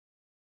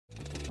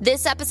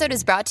This episode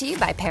is brought to you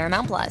by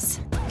Paramount Plus.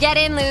 Get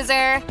in,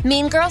 loser!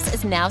 Mean Girls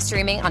is now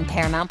streaming on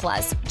Paramount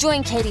Plus.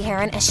 Join Katie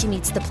Heron as she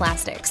meets the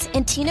plastics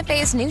in Tina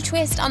Fey's new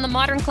twist on the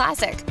modern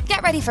classic.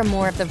 Get ready for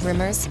more of the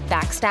rumors,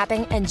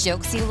 backstabbing, and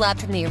jokes you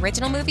loved from the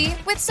original movie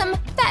with some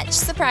fetch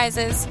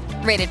surprises.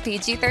 Rated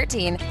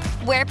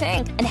PG-13. Wear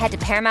pink and head to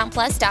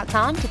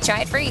ParamountPlus.com to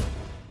try it free.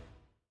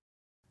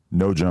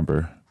 No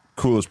Jumper,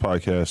 coolest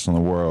podcast in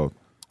the world.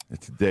 And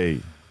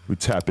today, we're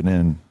tapping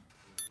in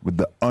with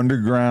the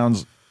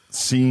underground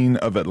scene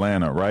of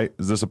Atlanta, right?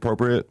 Is this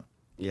appropriate?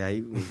 Yeah,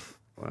 you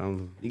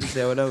can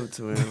say whatever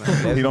to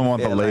him. Like, You don't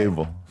want the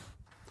label.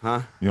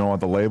 Huh? You don't want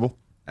the label?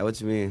 Like,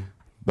 what you mean?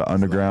 The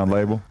underground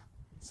label?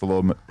 It's a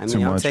little too much.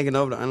 I'm taking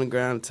over the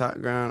underground, top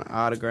ground,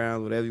 all the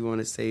ground, whatever you want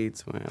to say,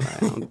 twin.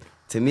 Like,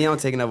 to me, I'm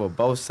taking over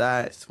both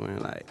sides, twin.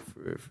 Like, for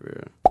real,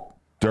 for real.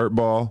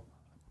 Dirtball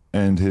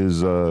and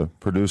his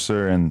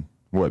producer and,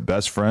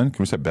 best friend?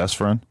 Can we say best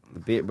friend? The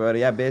big brother,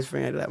 yeah, best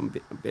friend, like my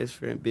best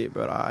friend, big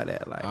brother, all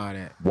that, like All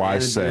that. Why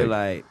say?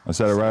 Like, I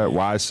said it right?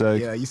 Why say?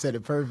 Yeah, you said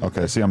it perfect.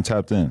 Okay, see, I'm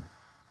tapped in.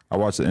 I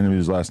watched the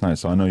interviews last night,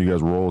 so I know you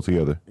guys roll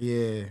together.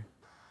 Yeah.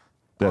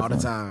 Definitely. All the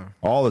time.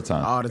 All the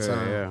time. All the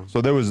time. yeah. So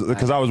there was,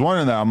 because I was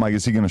wondering that, I'm like,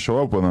 is he going to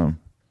show up with him?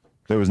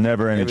 There was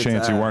never any Every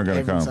chance time. you weren't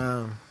going to Every come.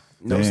 time.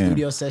 No Damn.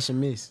 studio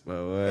session missed.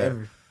 But what?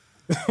 Ever.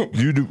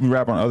 You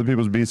rap on other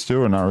people's beats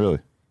too, or not really?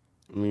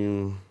 I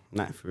mean,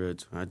 not for real,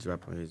 twin. I just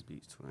rap on his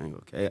beats, twin. I ain't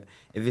gonna care.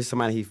 If it's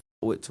somebody he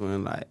with,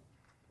 twin, like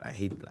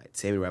he like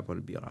tell me rap on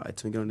the beat, all right,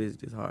 twin, get on this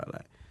hard,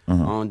 like I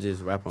don't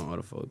just rap on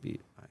other folks'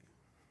 beat, like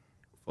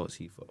folks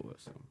he fuck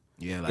with. So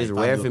Yeah, it's if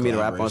I rare do a for me to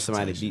rap on collaboration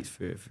somebody's session. beats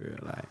for real,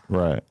 like.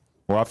 Right.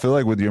 Well, I feel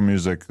like with your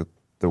music,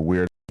 the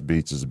weird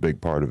beats is a big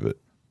part of it.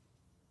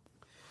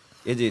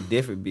 It's just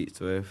different beats,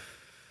 twin.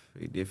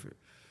 It's different.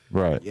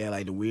 Right. Yeah,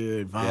 like the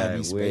weird vibe, Yeah,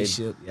 weird,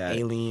 spaceship, yeah.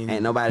 alien.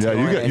 Ain't nobody's Yeah,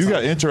 going you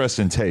got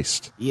interesting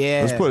taste.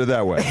 Yeah. Let's put it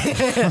that way.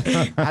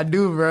 I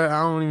do, bro.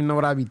 I don't even know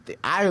what I be.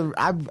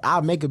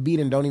 I'll make a beat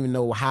and don't even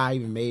know how I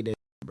even made it,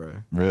 bro.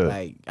 Really?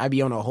 Like I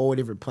be on a whole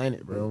different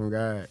planet, bro. Oh my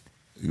god.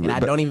 And I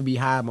But- don't even be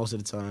high most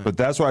of the time. But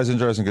that's why it's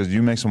interesting, because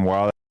you make some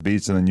wild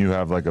beats and then you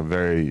have like a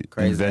very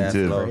Crazy ass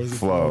inventive flow. Crazy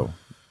flow. flow.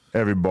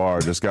 Every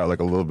bar just got like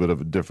a little bit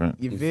of a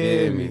different. you You feel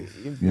feel me? me?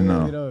 You feel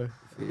know. me though?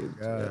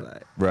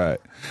 Like, Right.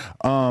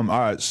 All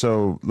right.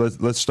 So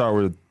let's start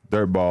with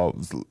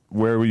Dirtball.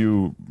 Where were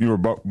you? You were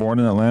born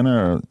in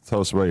Atlanta, or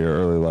tell us about your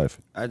early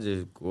life? I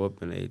just grew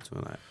up in the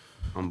twin. Like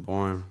I'm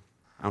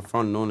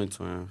from Nona,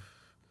 twin.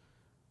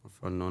 I'm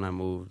from Nona. I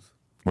moved.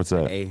 What's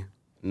that? Hey,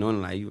 Nona,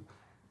 like you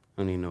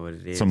don't even know what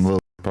it is. Some little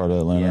part of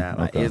Atlanta. Yeah,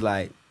 like Okay. it's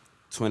like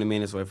 20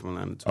 minutes away from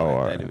Atlanta. Oh,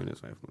 all 30 right.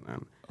 minutes away from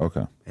Atlanta.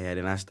 Okay. Yeah,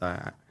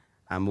 then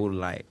I moved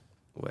like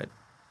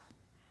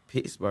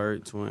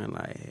Pittsburgh, twin.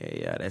 Like, hey,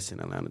 yeah, that's in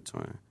Atlanta,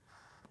 twin.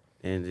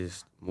 Then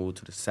just moved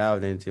to the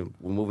south. Then just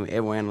we're moving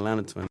everywhere in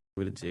Atlanta, twin.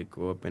 Really just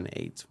grew up in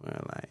the 8, twin.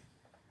 Like,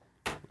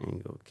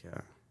 ain't gonna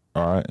care.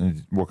 All right.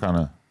 And what kind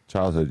of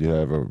childhood did you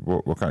have, or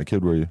what kind of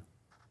kid were you?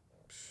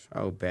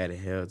 I was bad as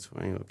hell,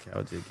 twin. I ain't gonna care.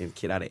 I was just getting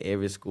kicked out of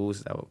every school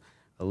since I was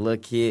a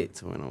little kid,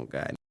 twin. Oh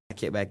God, I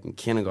kept back in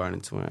kindergarten,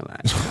 twin.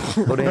 Like,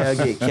 who the hell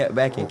get kept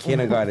back in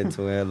kindergarten,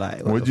 twin?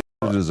 Like, Would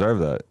you deserve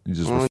that? You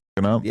just were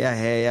fucking up. Yeah,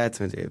 hell yeah,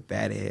 twin. Just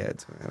bad as hell,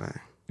 twin. Like,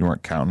 You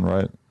weren't counting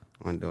right.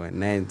 I wasn't doing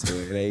nothing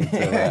to it. They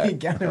ain't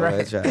Got it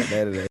right. Try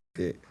that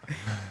shit.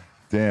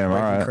 Damn. All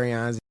Breaking right.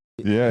 crayons.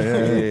 Yeah.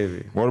 Yeah.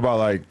 What about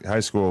like high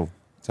school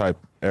type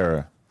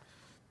era?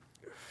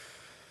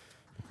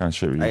 What kind of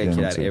shit were you I got getting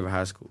kicked out of into? every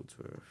high school,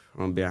 twin. I'm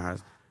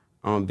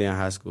gonna be in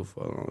high school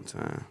for a long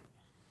time.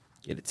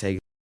 Get to take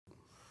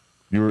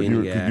You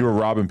Yeah. were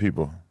robbing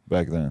people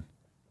back then,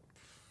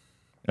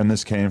 and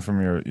this came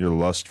from your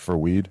lust for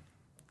weed.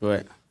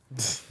 what?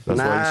 That's why you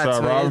started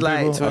twin, robbing it's like,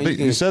 people. twin, I think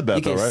you said that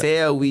you though, can right?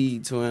 sell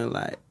weed, twin.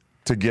 Like,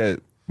 To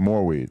get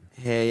more weed.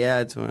 hell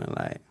yeah, twin.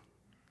 Like,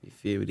 you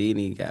feel me? They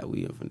niggas got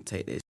weed. I'm finna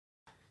take that,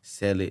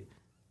 sell it.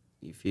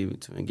 You feel me?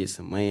 Twin, get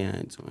some money on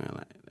it, twin.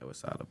 Like, that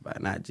was all about.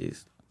 Not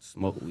just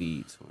smoke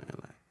weed, twin.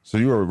 Like, So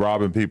you were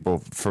robbing people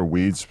for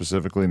weed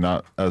specifically,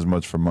 not as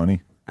much for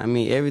money. I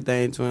mean,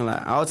 everything, twin.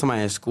 Like, I was talking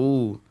about in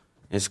school.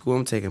 In school,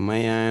 I'm taking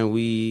money on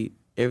weed,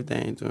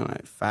 everything, twin.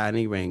 Like, 5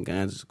 niggas bring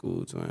guns to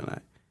school, twin.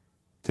 Like,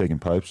 Taking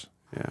pipes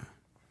yeah.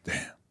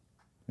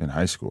 in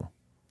high school.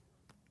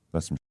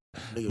 That's some.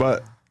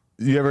 But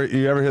you ever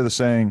hear the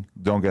saying,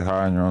 "Don't get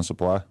high on your own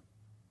supply"?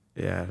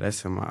 Yeah, that's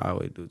something I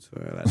always do,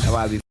 twin. Like, that's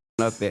why I be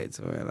up at,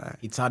 twin. Like,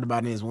 He talked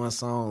about it in his one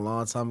song a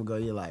long time ago.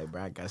 You're like,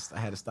 bro, I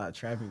had to stop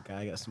trapping because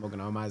I got smoking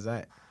all my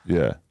Zach.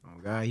 Yeah. Oh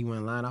God, he went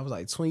in line. I was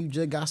like, twin, you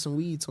just got some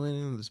weed,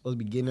 twin. You're supposed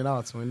to be getting it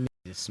all, twin.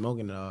 Just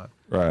smoking it all.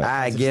 Right.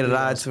 I Just get it feel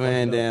all, like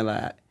twin. fucked Then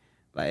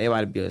like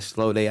everybody be a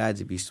slow day. I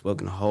just be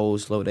smoking the whole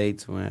slow day,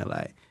 twin.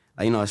 Like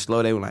you know, a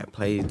slow day when like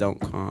plays don't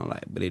come,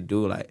 like, but it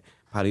do like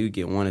probably you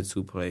get 1 or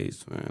 2 plays,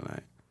 twin.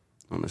 Like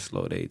on a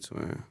slow day,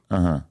 twin.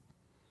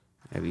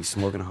 I be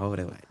smoking the whole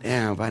day. Like,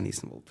 damn, if I need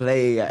some more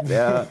play out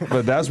there.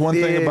 But that's one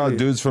thing Yeah. about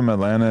dudes from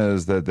Atlanta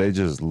is that they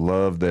just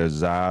love their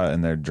za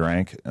and their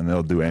drink, and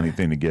they'll do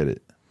anything to get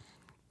it.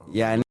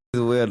 Yeah, I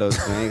niggas will though,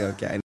 twin. Ain't gonna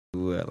care. I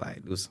niggas will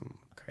like do some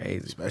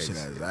crazy. Especially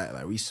crazy. that,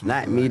 like we smoke.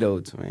 Not me though,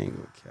 twin. Ain't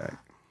gonna care.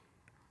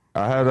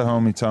 I had a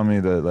homie tell me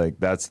that like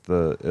that's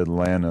the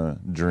Atlanta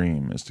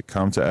dream is to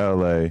come to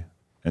LA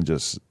and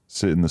just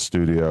sit in the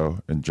studio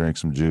and drink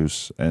some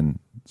juice and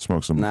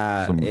smoke some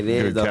It good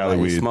is though. Cali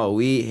Like, weed. smoke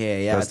weed.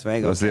 Yeah. That's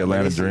the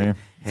Atlanta dream.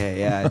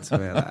 Yeah.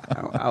 Twin. Like,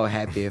 I was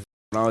happy if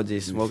I was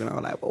just smoking. I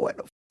was like, well, what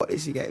the fuck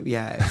did she got me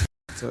high?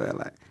 Twin,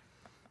 like,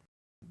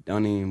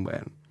 don't even.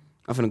 But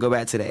I'm finna go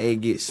back to the A,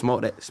 get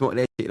smoke that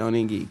shit. Don't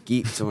even get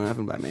geeked. Twin. I'm finna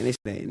be like, man, this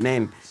shit ain't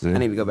nothing. See? I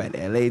need to go back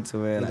to LA.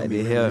 Twin. Like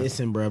the hell.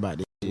 Listen, bro, about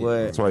this shit. What?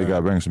 That's why you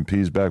gotta bring some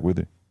peas back with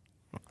you.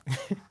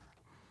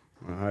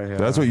 Right,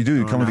 That's what you do.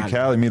 You come nah, to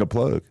Cali, meet a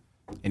plug.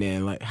 And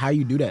then like, how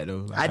you do that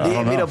though? Like, I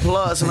did meet a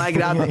plug when I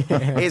get out.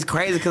 It's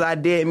crazy because I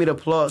did meet a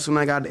plug when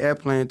I got the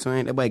airplane.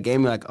 Twin. That boy gave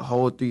me like a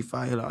whole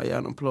 3-5. He like, yeah,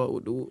 I'm plug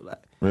with dude. Like,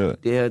 Really?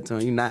 yeah,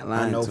 twin, you not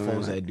lying. I know twin.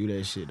 folks Like, that do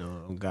that shit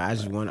though. Oh, God, I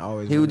just want to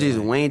always. he was wonder, just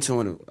like, weighing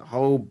to a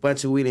whole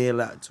bunch of weed in his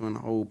lap, to a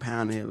whole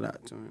pound in his lap,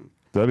 to him.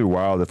 That'd be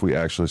wild if we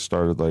actually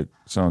started like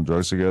selling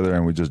drugs together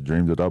and we just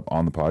dreamed it up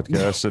on the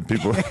podcast and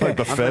people like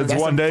the feds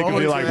That's one day some could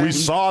be phones, like, man. we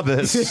saw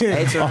this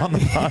Hey, twin, on the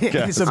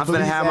podcast. Some I'm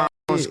finna have my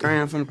own shit. screen.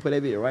 I'm finna put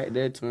that bit right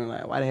there, twin.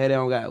 Like, why the hell they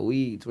don't got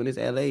weed? Twin, it's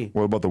LA.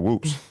 What about the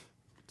whoops?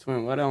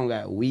 Twin, why they don't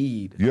got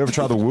weed? You ever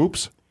try the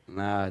whoops?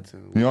 Nah,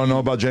 twin. You don't know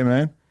about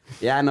J-Man?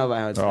 Yeah, I know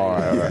about her. Twin. All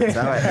right. So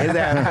I'm like, is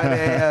that how the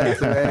hell,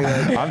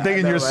 twin? I'm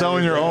thinking you're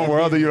selling your own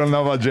world that you don't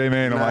know about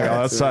J-Man. I'm like,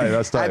 oh, that's tight.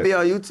 That's I tight. be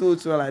on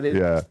YouTube, twin, like this.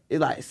 Yeah. It's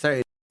like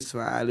certain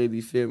twin, I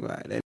literally feel me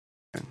like that.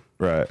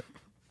 Right.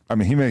 I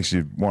mean, he makes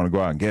you want to go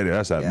out and get it.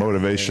 That's that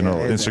motivational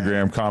yeah,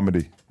 Instagram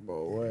comedy.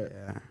 Bro, what?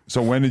 Yeah.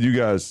 So when did you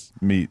guys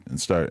meet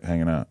and start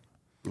hanging out?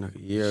 Like a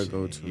year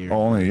ago, too. Oh,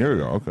 only a year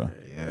ago. Okay.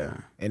 Yeah.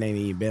 It ain't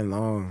even been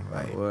long.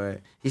 Like, What?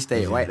 He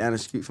stayed right down the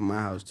street from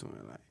my house, twin.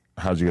 Like,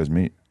 How'd you guys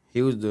meet?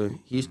 he was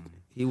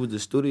the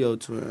studio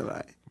twin.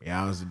 Like,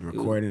 yeah, I was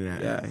recording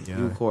that. yeah, he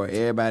record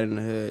everybody in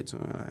the hood,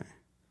 twin. Like,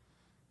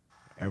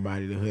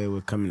 Everybody in the hood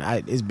was coming.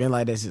 It's been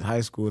like that since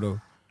high school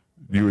though.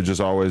 You were just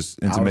always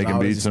into I was making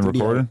always beats a and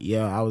studio- recording?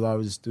 Yeah, I was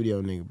always a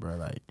studio nigga, bro.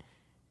 Like,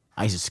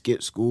 I used to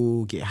skip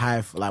school, get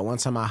high. Like one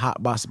time I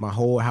hotboxed my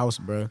whole house,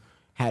 bro.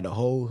 Had the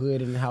whole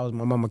hood in the house.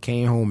 My mama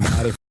came home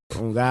mad as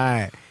on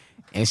God,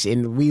 and shit.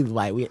 And we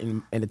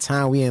in the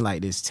town we in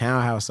like this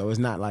townhouse, so it's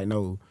not like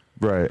no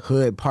Right.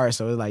 hood part.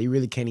 So it's like you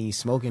really can't even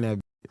smoke in that.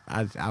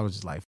 I was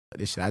just like, fuck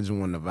this shit. I just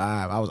wanted to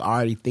vibe. I was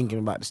already thinking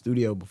about the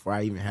studio before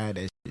I even had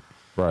that shit.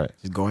 Right.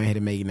 Just going ahead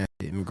and making that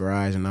shit in the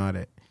garage and all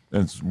that.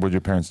 And what'd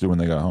your parents do when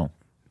they got home?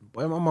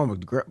 Boy, my mama,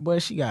 boy,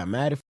 she got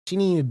mad. She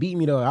didn't even beat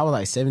me though. I was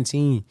like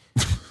 17.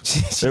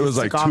 She It was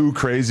like took too off-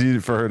 crazy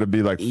for her to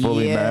be like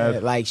fully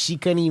mad. like she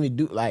couldn't even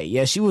do like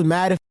she was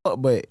mad as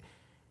fuck, but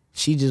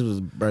she just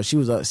was, bro. She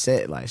was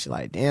upset. Like she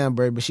like, damn,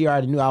 bro. But she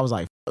already knew I was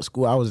like fuck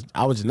school. I was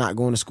just not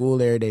going to school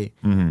every day.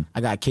 Mm-hmm.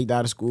 I got kicked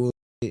out of school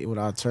when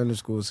I returned to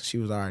school, so she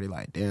was already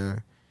like,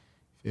 damn.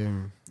 Feel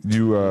me?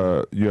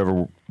 You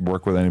ever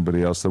work with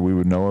anybody else that we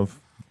would know of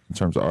in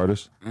terms of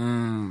artists?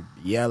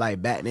 Yeah,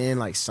 like back then,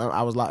 like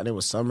I was locked in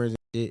with Summers and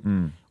shit.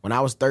 When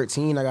I was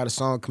 13, I got a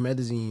song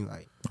Comedazine.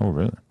 Like Oh,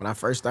 really? when I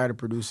first started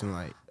producing,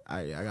 like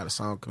I got a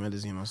song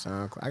Comedazine on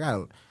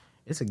SoundCloud.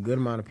 It's a good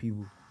amount of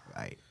people.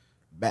 Like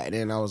back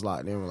then, I was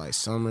locked in with like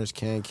Summers,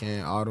 Can,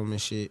 Autumn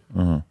and shit.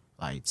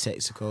 Like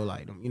Texaco,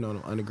 like them,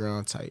 them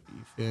underground type.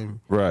 You feel me?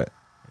 Right.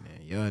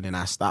 And then then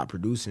I stopped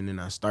producing and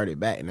I started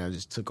back and I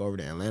just took over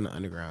the Atlanta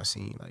underground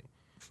scene, like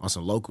on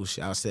some local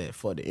shit. I said,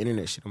 fuck the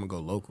internet shit, I'm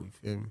gonna go local. You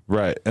feel me?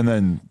 Right. And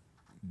then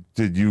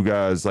did you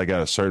guys, like at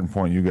a certain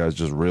point, you guys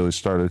just really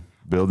started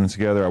building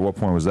together? At what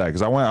point was that?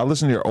 Because I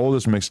listened to your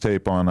oldest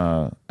mixtape on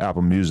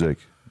Apple Music,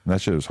 and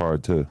that shit was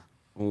hard too.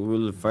 when we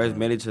was first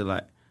met each other,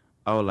 like,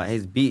 like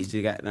his beats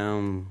just got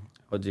down.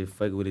 I was just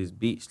fucking with his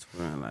beats,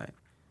 twin. Like,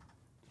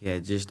 he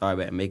had just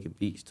started back making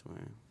beats,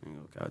 twin.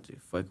 I was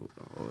just fucking with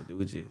them. It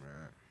was just,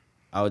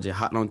 I was just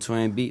hot on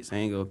twin beats. I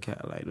ain't gonna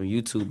count. Like, the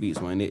YouTube beats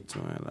wasn't it,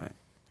 twin. Like,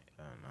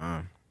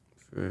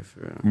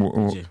 for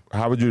real.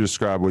 How would you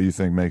describe what you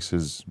think makes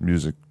his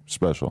music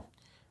special?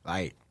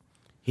 Like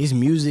his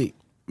music,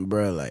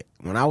 bro. Like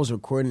when I was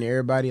recording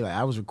everybody, like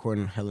I was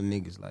recording hella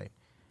niggas, like,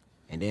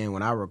 and then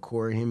when I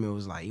record him, it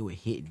was like it would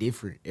hit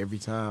different every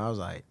time. I was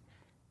like,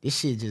 this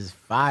shit just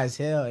fire as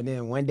hell. And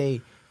then one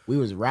day we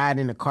was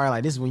riding in the car,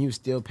 like this is when you was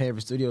still paying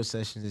for studio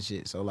sessions and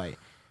shit. So like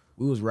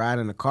we was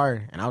riding in the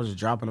car and I was just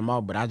dropping them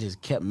off, but I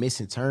just kept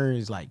missing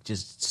turns, like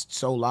just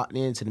so locked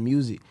into the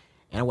music.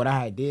 And what I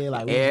had did,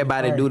 like we was in the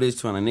Everybody car. do this,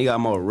 twin. A nigga got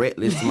more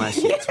reckless to my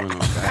shit, twin.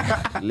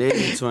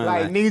 Literally, twin.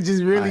 Like niggas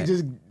just really like-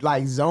 just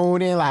like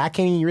zone in. Like I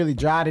can't even really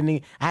drive the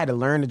nigga. I had to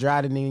learn to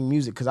drive the nigga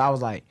music because I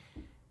was like,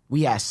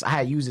 I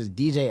had used this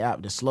DJ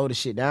app to slow the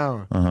shit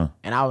down.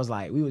 And I was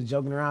like, we was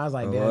joking around. I was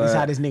like, damn, this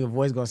how this nigga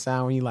voice gonna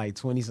sound when he like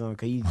 20 something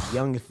because he's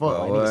young as fuck.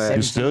 Like, nigga What? 17.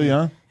 You still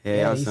young?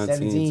 Yeah, I was he's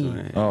 17,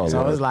 twin. Oh, So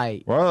Lord. it's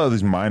like Why all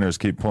these minors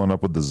keep pulling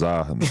up with the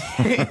za?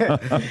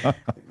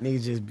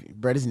 niggas just,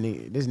 bro. This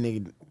nigga,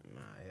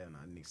 nah, hell nah,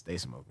 nigga stay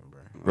smoking,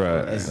 bro.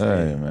 Right. That's-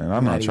 Hey, man.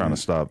 I'm not trying to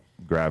stop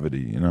gravity,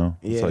 you know?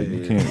 It's Yeah. like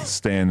you can't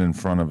stand in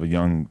front of a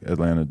young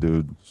Atlanta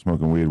dude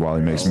smoking weed while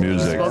he makes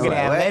music. Smoking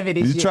at 11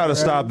 and You shit, try to bro.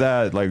 stop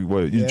that, like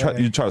what? You try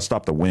to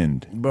stop the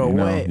wind, Bro, you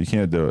know? what? You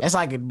can't do it. That's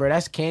like, bro,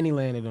 that's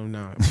Candyland to them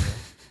now. Bro.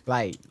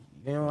 Like,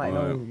 they don't like,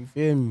 no, you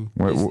feel me?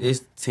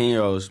 It's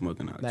 10-year-olds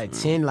smoking out. Like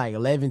man. 10, like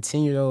 11,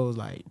 10-year-olds,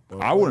 like. Bro,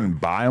 I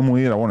wouldn't buy them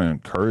weed. I wouldn't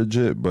encourage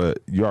it, but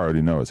you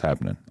already know it's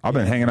happening. I've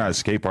been hanging out at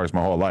skate parks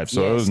my whole life,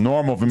 so it was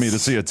normal for me to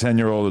see a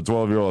 10-year-old, a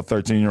 12-year-old, a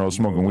 13-year-old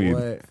smoking weed.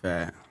 What?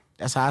 Fact.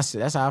 That's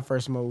how I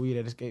first smoked weed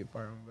at a skate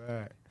park. Oh,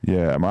 God.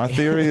 Yeah, my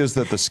theory is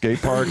that the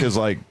skate park is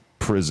like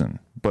prison,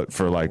 but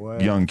for like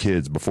What? young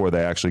kids before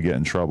they actually get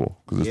in trouble.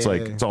 Because it's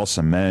like, Yeah. it's all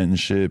cement and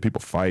shit, people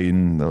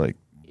fighting, they're like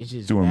It's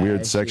just doing bad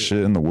weird sex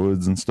shit in the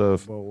woods and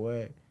stuff. But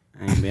what?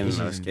 I ain't been in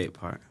no skate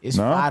park. It's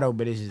No? fly though,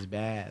 but it's just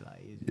bad.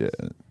 Like, it's just,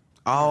 Yeah.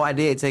 Oh, I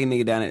did take a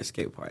nigga down at the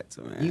skate park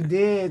too, man. You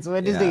did. So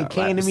this Yeah, nigga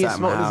came right to me and beside my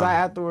smoked his house. eye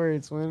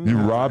afterwards. When You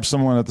robbed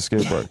someone at the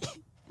skate park.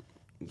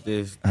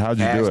 Just How'd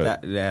you do cashed it?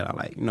 out to that. I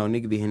like,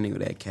 nigga be hitting nigga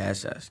with that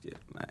cash out shit.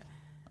 Like,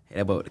 hey,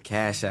 that boy with the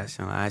cash out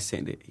shit. I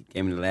sent it. He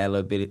gave me the last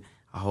little bit.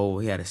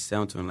 He had a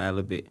 7 to him, last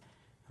little bit.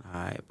 All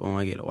right, boom,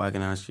 I get to walking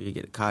down the street,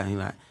 get the car, and he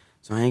like,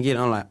 so I ain't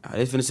getting, I'm like,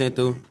 they finna send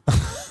through.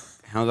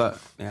 Hung up,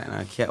 and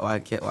I kept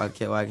walking.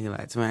 He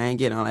like, so I ain't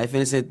getting, I'm like, they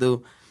finna send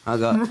through.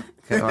 Hung up,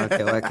 kept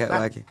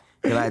walking.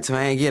 He like, so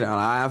I ain't getting, I'm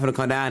like, I'm finna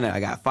come down there. I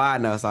got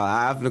 5 now, so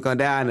I'm finna come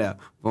down there.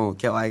 Boom,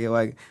 kept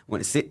walking.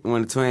 Went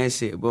to twin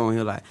shit, boom,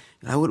 he like,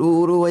 what,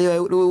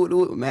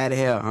 mad as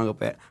hell. Hung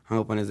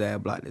up on his ass,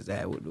 blocked his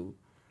ass, what do?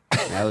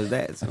 That was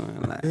that, so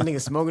I'm like, this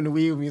nigga smoking the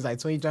weed with me. He's like,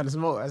 "Twin, you trying to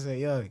smoke?" I said,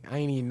 "Yo, I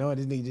ain't even know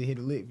this nigga just hit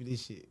a lick for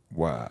this shit."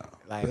 Wow.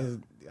 Like, I was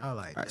like, all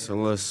right,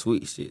 some little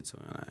sweet shit, so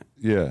I'm like,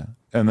 Yeah.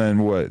 And then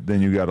what?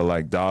 Then you got to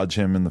like dodge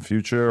him in the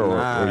future,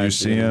 or you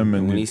see him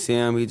and when he see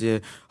him, he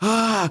just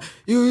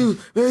you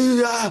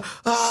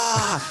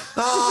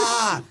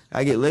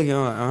I get looking,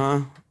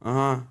 I'm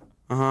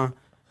like,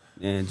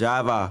 and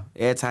drive off.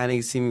 Every time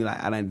they see me,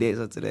 like I done did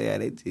something today,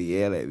 they just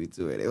yell at me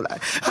too. And they were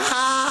like,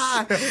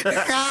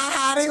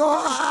 they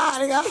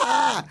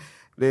go.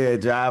 Then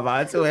drive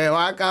out to it,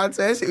 walk out to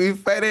that shit. We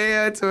funny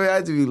hell to it. I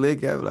just be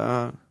looking at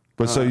like,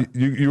 But so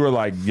you were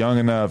like young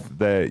enough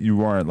that you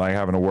weren't like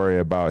having to worry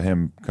about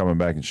him coming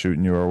back and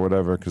shooting you or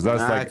whatever, because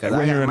that's like 'cause when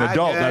I you're got an my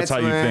adult, gun, that's how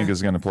you twin. think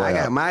it's gonna play I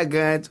got out. my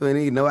gun, twin.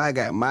 You know I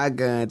got my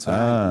gun, twin.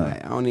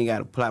 Like, I don't even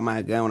gotta pull out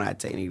my gun when I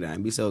take nigga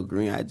down. Be so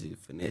green, I just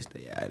finesse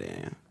they out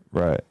there.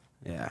 Right.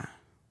 Yeah.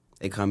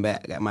 They come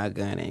back, I got my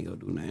gun, they ain't gonna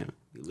do nothing.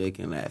 You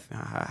looking, laughing,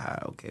 ha,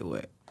 okay,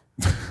 what?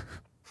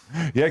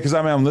 Yeah, because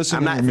I mean I'm listening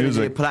I'm not to your finna just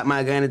music. pull out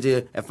my gun and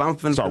just, if I'm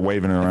finna Start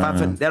waving it if around, I'm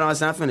finna, that all I'm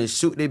saying, I'm finna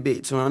shoot that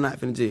bitch, so I'm not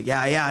finna just,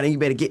 then you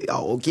better get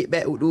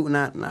back,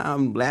 nah,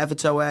 I'm laughing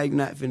at your ass, you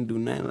not finna do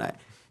nothing, like,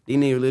 these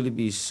niggas really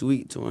be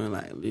sweet to him,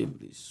 like,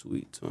 literally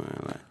sweet to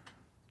him, like.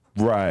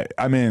 Right.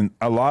 I mean,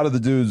 a lot of the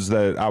dudes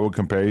that I would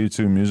compare you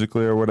to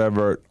musically or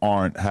whatever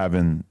aren't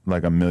having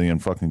like a million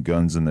fucking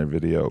guns in their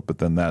video, but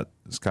then that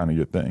is kind of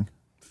your thing.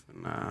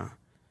 Nah,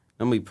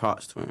 them be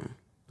props to him.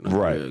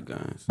 Right. Real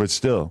guns. But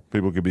still,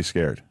 people could be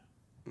scared.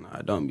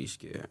 Nah, don't be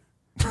scared.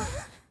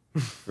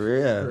 For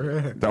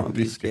real. Don't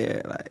be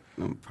scared. Like,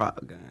 them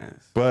prop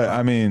guns. But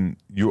I mean,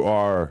 you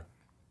are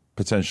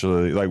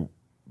potentially like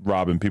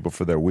robbing people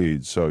for their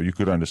weed, so you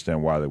could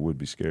understand why they would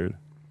be scared.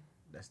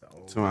 that's the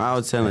old. So I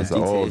was telling a That's the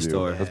old GTA you.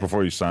 story. That's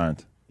before you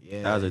signed.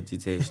 Yeah. That was a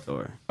GTA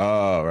story.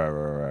 Oh,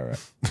 right.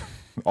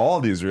 All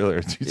these really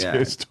are GTA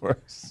Yeah.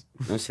 stories.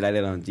 Them shit I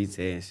did on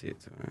GTA and shit,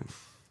 too, man.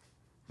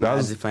 That I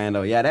was was just playing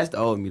though. Yeah, that's the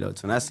old me though,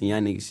 too. And I seen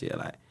young nigga shit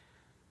like,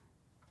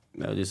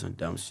 just some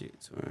dumb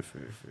shit, too, man, for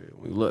real.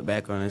 When you look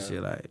back on that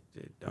shit, like,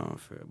 just dumb,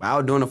 for real. But I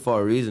was doing it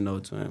for a reason though,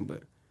 too, man,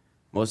 but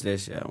most of that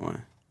shit I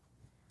won.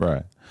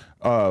 right.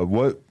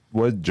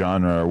 What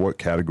genre or what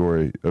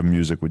category of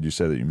music would you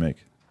say that you make?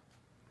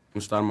 I'm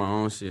starting my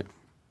own shit.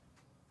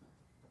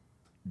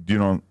 You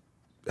don't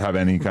have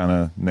any kind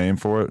of name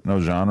for it? No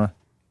genre?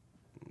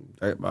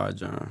 Dirtball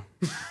John.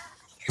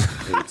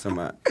 Talking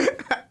about,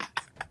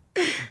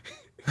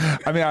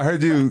 I mean, I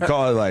heard you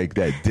call it like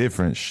that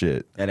different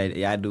shit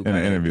yeah, I do. in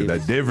an interview.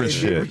 That different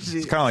shit.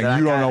 It's kind of like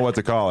you don't know what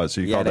to call it,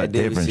 so you call that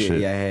different shit.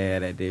 Yeah,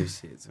 that different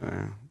shit,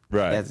 man.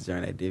 Right. That's the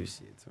journey, that different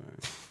shit, man.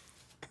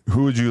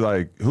 Who would you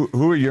like?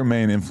 Who are your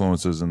main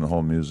influences in the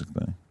whole music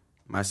thing?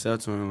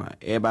 Myself, to him, like,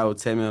 everybody would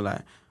tell me,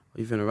 like,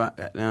 you finna rock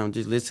that down,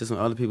 just listen to some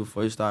other people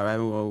before you start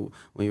rapping. Or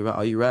when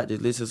you rap,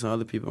 just listen to some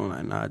other people. I'm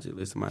like, nah, just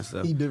listen to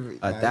myself. He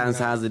different. 1,000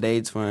 times a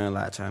day, twin,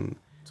 like, trying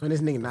So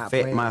this nigga not to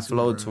fit playing my with you,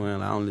 flow, bro. twin.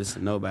 Like, I don't listen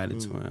to nobody,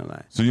 twin.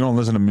 Like, So you don't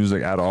listen to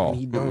music at all?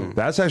 He don't.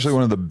 That's actually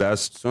one of the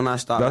best. soon I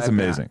start That's rapping,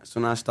 amazing.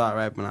 Soon I start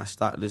rapping, I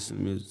start listening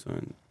to music,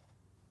 twin.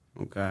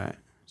 Okay.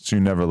 So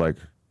you never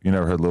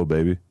heard Lil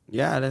Baby?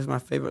 Yeah, that's my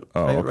favorite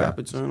Okay.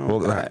 rapper, twin. Well,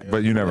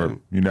 but you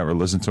never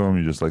listen to him.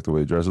 You just like the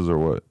way he dresses, or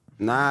what?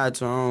 Nah,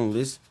 twin, I don't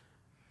listen.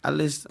 I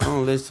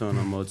don't listen to him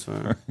no more,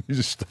 twin. You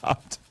just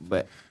stopped.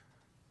 But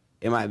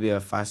it might be a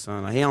 5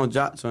 song. Like, he don't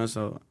drop to him,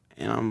 so,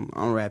 and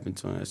I'm rapping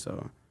to him,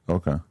 so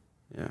Okay.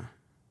 yeah.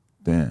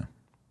 Damn.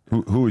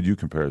 Who would you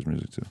compare his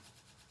music to?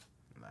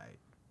 Like,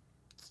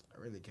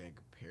 I really can't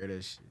compare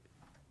that shit.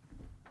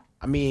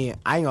 I mean,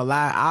 I ain't gonna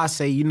lie. I'll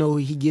say,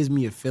 he gives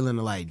me a feeling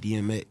of like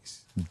DMX.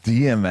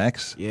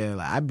 DMX? Yeah,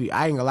 like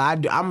I ain't gonna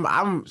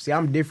lie.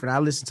 I'm different. I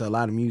listen to a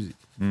lot of music.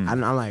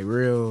 I'm like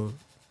real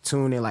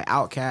tuned in, like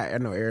Outkast. I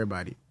know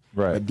everybody.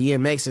 Right. But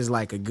DMX is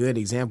like a good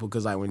example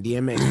because like when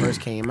DMX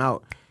first came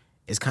out,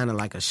 it's kind of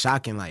like a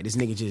shocking, like this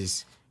nigga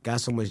just got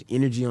so much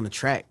energy on the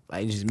track,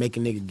 like just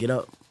making nigga get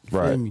up. You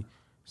feel me?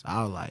 So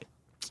I was like,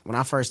 when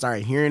I first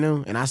started hearing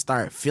him and I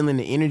started feeling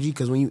the energy,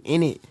 because when you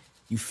in it,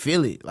 you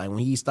feel it. Like when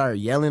he started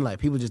yelling, like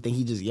people just think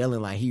he just yelling,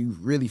 like he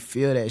really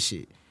feel that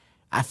shit.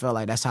 I felt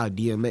like that's how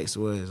DMX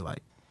was, like.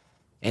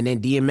 And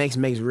then DMX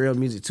makes real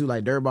music too.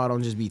 Like Dirtball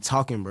don't just be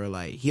talking, bro.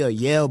 Like he'll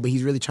yell, but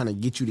he's really trying to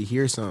get you to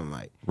hear something.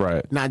 Like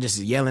not just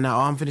yelling out,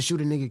 "Oh, I'm finna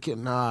shoot a nigga."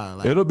 Nah,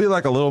 like, it'll be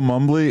like a little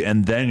mumbly,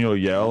 and then you'll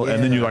yell,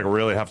 and then you like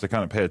really have to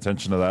kind of pay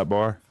attention to that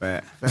bar.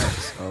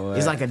 Facts.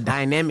 It's like a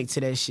dynamic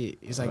to that shit.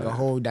 It's like a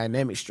whole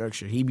dynamic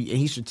structure. And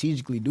he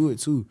strategically do it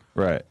too.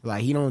 Right.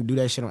 Like he don't do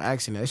that shit on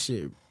accident. That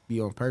shit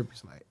be on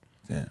purpose. Like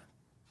damn.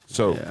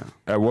 So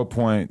at what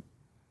point?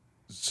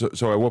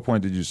 So at what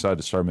point did you decide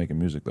to start making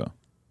music though?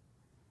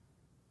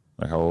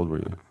 Like, how old were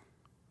you?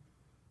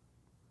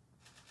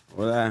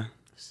 Was I?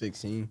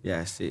 16.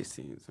 Yeah,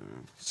 16. So.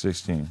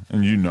 16.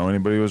 And you know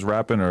anybody who was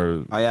rapping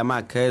or? Oh, yeah,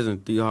 my cousin,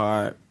 3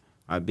 Hard,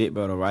 my big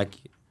brother,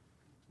 Rocky,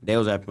 they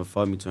was rapping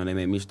before me, too, and they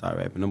made me start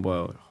rapping. Them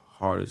boys were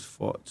hard as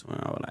fuck, too,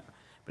 and I was like,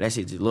 but that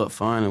shit just looked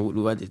fun,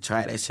 and I just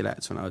tried that shit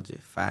out, too, and I was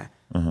just 5.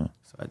 So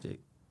I just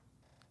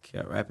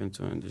kept rapping,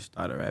 too, and just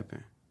started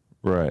rapping.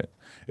 Right.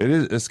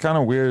 It's kind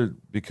of weird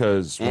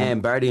because...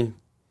 And Birdie,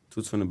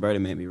 220 Birdie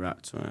made me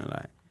rap, too, and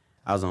like,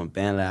 I was on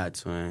Band Loud,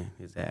 twin.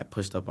 His dad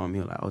pushed up on me.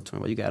 He was like, "Oh,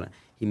 twin, well, you gotta."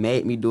 He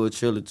made me do a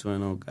trailer,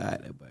 twin. Oh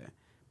God, that boy.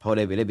 Pulled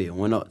that bit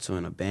went up to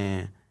in a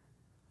band.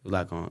 It was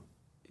like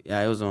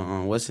it was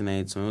on what's the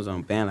name, twin? It was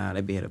on Band Loud.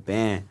 That bit had a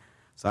band.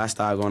 So I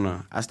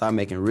started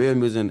making real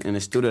music in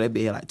the studio. That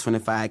bit had like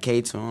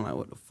 25K, twin. I'm like,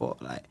 what the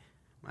fuck, like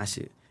my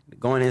shit.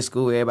 Going in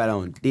school, everybody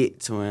on dick,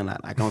 twin.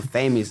 Like I'm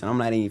famous, and I'm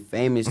not even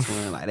famous,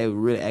 twin. Like they were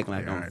really acting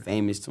like I'm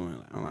famous, twin.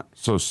 Like, I'm like,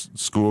 so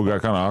school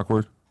got kind of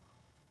awkward.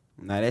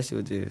 Nah, that shit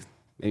was just.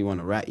 Made me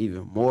want to rap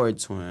even more,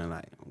 twin.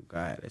 Like, oh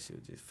God, that shit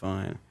was just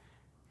fun.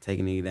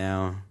 Taking nigga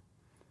down.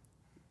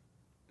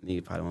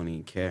 Nigga probably won't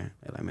even care.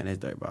 They're like, man, that's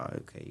Dirtball.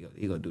 Okay,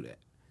 he gonna do that.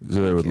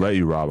 So they would let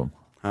you rob him?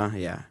 Huh?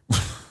 Yeah.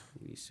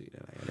 You see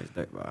that? Like,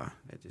 that's Dirtball.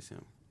 That's just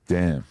him.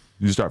 Damn.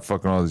 You start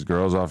fucking all these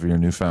girls off of your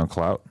newfound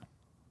clout?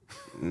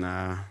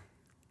 Nah?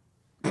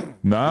 The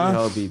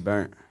hoe be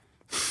burnt.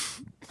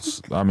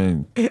 I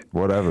mean,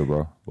 whatever,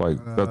 bro. Like,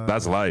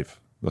 that's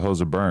life. The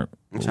hoes are burnt.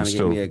 I'm trying to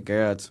get me a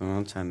girl, twin.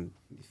 I'm trying to...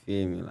 You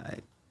feel me?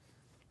 Like,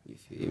 you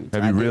feel me?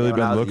 Have you really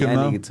been looking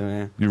though?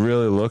 Nigga, you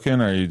really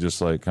looking, or are you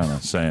just like kind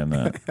of saying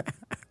that?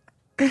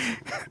 He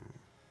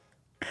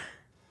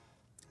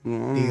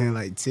got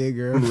like 10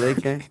 girls.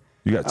 Licking.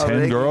 You got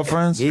 10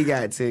 girlfriends? He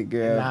got 10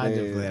 girls. Nah, I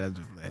just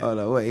play. Hold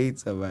on, what he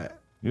talking about?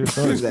 You're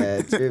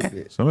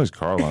somebody's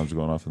car alarms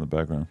going off in the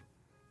background.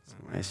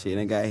 That shit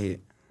ain't got hit.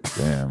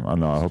 Damn, I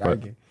know. I hope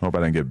I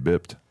didn't get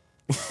bipped.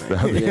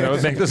 That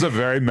would make this a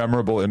very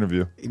memorable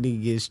interview. He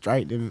nigga get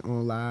striked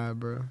on live,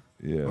 bro.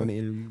 Yeah. On the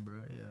interview, bro.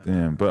 Yeah.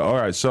 Damn. But all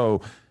right, so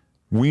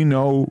we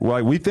know,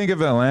 like, we think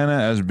of Atlanta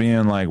as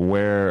being like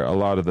where a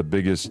lot of the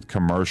biggest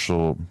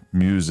commercial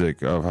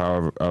music of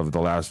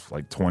the last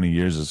like 20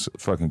 years has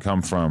fucking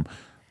come from.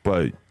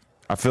 But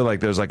I feel like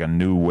there's like a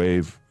new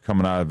wave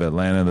coming out of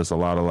Atlanta. There's a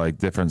lot of like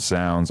different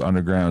sounds,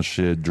 underground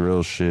shit,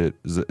 drill shit.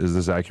 Is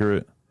this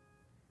accurate?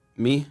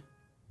 Me?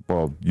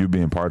 Well, you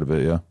being part of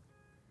it, yeah.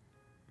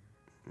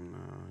 No,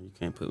 you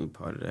can't put me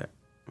part of that.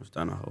 I'm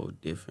starting a whole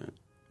different.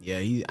 Yeah,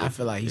 I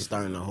feel like he's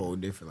starting a whole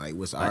different, like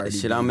what's already the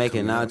shit I'm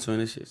making now, twin,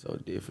 this shit so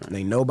different.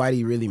 Like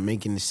nobody really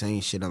making the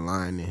same shit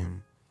online to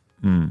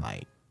him.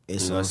 Like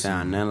it's gonna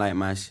sound nothing like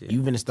my shit.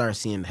 You gonna start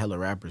seeing hella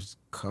rappers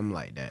come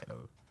like that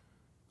though.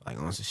 Like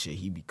on some shit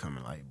he be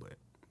coming like, but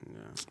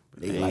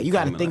like you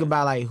got to think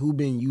about like who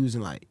been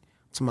using like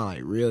talking about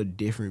like real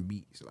different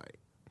beats like,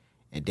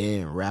 and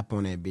then rap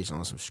on that bitch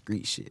on some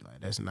street shit. Like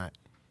that's not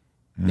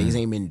niggas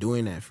ain't been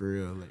doing that for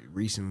real like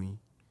recently.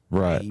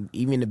 Right. Like,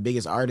 even the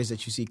biggest artists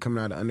that you see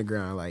coming out of the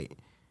underground, like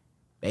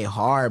they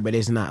hard, but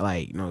it's not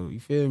like you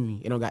feel me?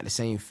 It don't got the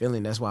same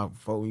feeling. That's why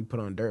when you put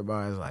on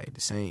Dirtball, it's like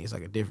the same. It's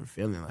like a different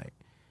feeling. Like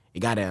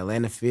it got an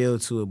Atlanta feel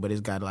to it, but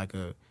it's got like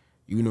a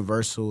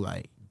universal,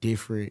 like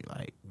different,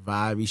 like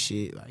vibey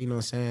shit. Like you know what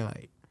I'm saying?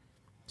 Like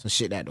some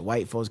shit that the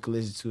white folks could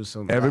listen to.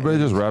 Some everybody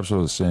just raps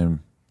with the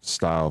same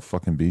style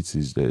fucking beats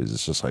these days.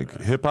 It's just like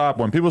hip hop.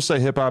 When people say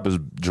hip hop is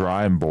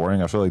dry and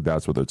boring, I feel like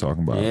that's what they're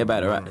talking about. Yeah,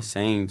 everybody rap the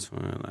same,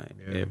 twin. Like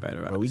everybody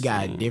rap. Bro, we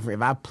got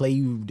different. If I play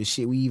you the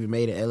shit we even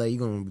made in LA, you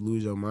gonna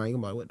lose your mind. You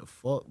gonna be like, what the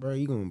fuck, bro?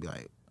 You gonna be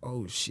like,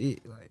 oh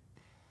shit, like,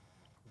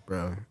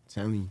 bro,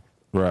 tell me,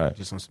 right?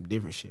 Just on some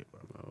different shit,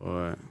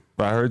 bro. Right.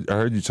 But I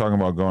heard you talking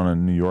about going to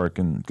New York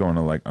and going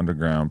to like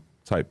underground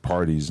type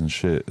parties and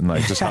shit, and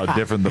like just how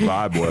different the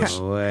vibe was.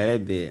 Boy,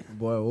 that bit.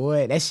 Boy,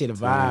 what? That shit a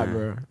vibe,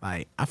 bro.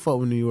 Like I fuck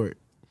with New York.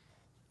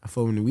 I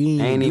fuck with him.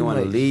 We I ain't even want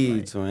want to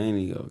leave to him. I ain't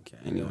even want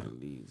to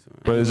leave to him.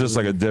 But it's just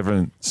like a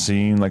different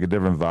scene, like a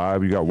different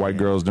vibe. You got white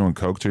girls doing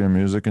coke to your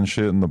music and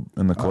shit in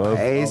the club.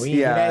 I ain't see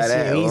how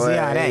that. We ain't see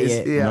how that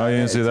yet. No, you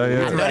didn't see that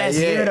yet? I know that's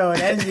here though.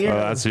 That's here. Oh,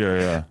 that's here,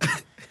 yeah.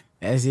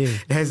 That's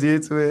it. That's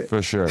it to it.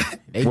 For sure.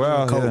 They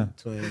Well, doing yeah. coke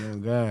to it. Oh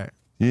God.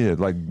 Yeah,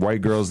 like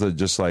white girls that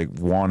just like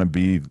want to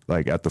be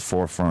like at the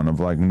forefront of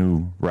like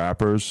new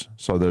rappers.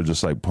 So they're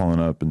just like pulling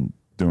up and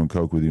doing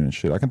coke with you and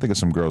shit. I can think of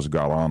some girls who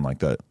got on like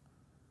that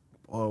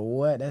Or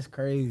what? That's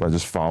crazy. by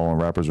just following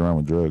rappers around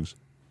with drugs.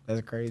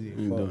 That's crazy.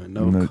 Ain't doing And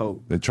no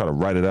coke. they try to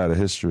write it out of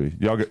history.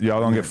 Y'all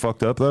don't get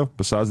fucked up though,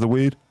 besides the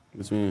weed?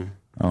 What you mean?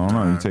 I don't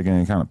know. You take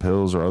any kind of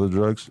pills or other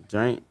drugs?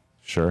 Drink?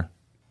 Sure.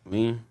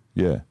 Me?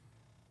 Yeah.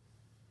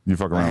 You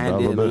fuck I around with that had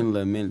a did little in a bit?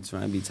 little minute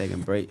trying to be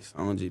taking breaks.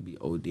 I don't just be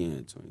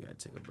ODing to you gotta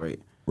take a break.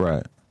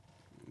 Right.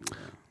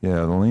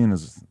 Yeah, the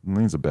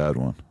lean's a bad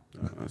one.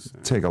 You know what I'm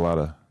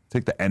saying?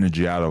 Take the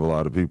energy out of a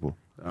lot of people.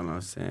 You know what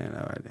I'm saying? I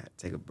had to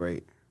take a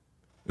break.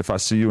 If I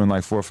see you in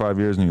like 4 or 5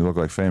 years and you look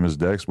like Famous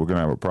Dex, we're gonna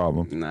have a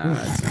problem. Nah,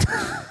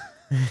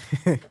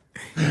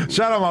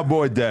 Shout out my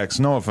boy Dex.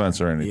 No offense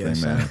or anything,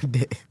 Yeah, man.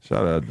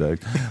 Shout out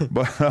Dex.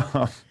 But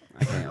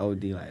I can't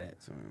OD like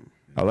that to him.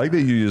 I like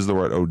that you use the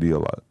word OD a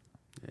lot.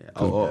 Yeah.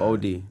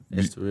 OD.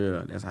 That's the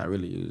real. That's how I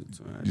really use it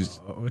to him.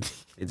 Just-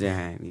 It just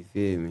ain't. You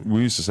feel me?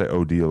 We used to say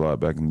OD a lot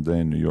back in the day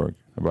in New York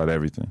about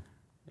everything.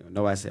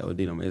 Nobody say OD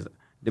no more. It's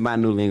my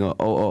new lingo,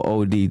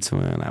 OD to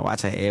him. Like,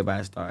 watch how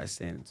everybody start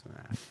saying it to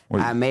him.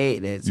 Wait, I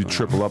made that to You him.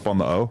 triple up on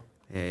the O?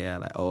 Yeah,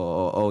 like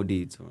OD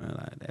to him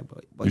like that.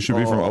 But You should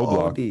be from O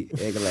Block. OD,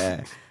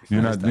 regular.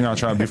 You're not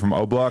trying to be from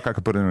O Block? I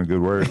could put in a good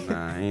word.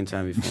 Nah, I ain't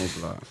trying to be from O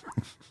Block.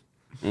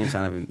 I ain't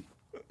trying to be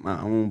my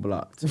own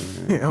block. To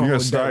him. You're gonna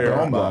start your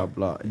own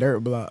block. Dirt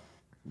block.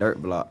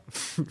 Dirt block.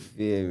 You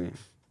feel me?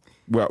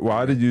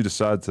 Why did you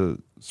decide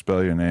to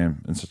spell your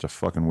name in such a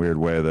fucking weird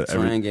way that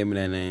Twin gave me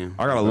that name.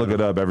 I gotta look it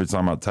up every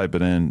time I type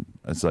it in.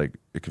 It's like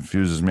it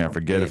confuses me. I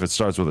forget if it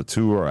starts with a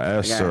 2 or a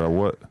S or a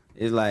what.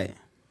 It's like,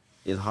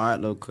 it's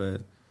hard though, cause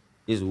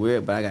it's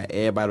weird, but I got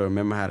everybody to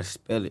remember how to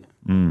spell it.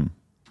 You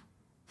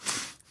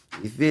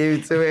feel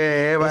me? Too?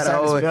 Everybody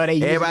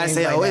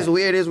say, like oh,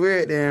 that. it's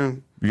weird.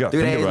 Then You gotta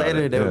 3 think days about later,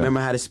 it, they yeah. remember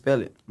how to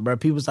spell it. Bro,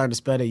 people start to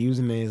spell their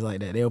usernames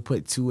like that. They'll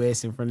put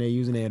 2S in front of their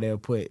username. They'll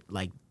put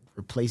like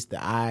replace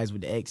the I's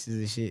with the X's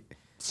and shit.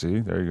 See,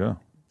 there you go.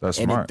 That's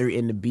And smart.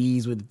 the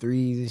B's with the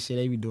 3s and shit.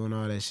 They be doing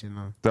all that shit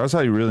now. That's how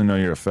you really know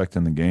you're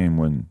affecting the game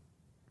when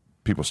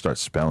people start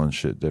spelling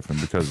shit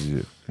different because of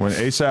you. When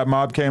ASAP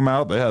Mob came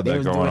out, they had They that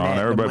was going doing on. that,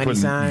 the Everybody money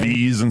putting sign.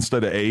 V's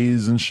instead of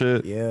A's and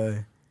shit. Yeah.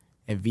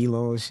 And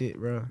V-Long shit,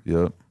 bro.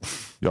 Yep.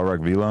 Y'all rock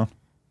V-Long?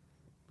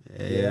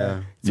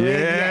 Yeah.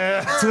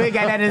 Yeah. Twig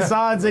got that in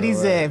songs and he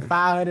said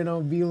 500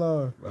 on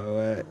V-Long.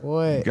 What?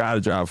 What? Gotta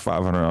drop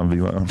 500 on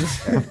V-Long.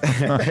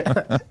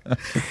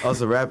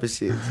 Also rapper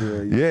shit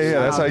too. Yeah,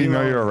 that's how you know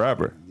V-Long. you're a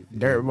rapper.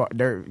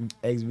 Dirt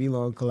X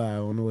V-Long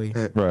collab on the way.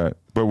 Right.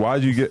 But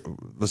why'd you get...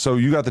 So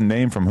you got the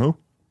name from who?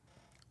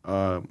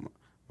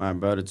 My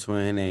brother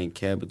twin named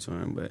Kevin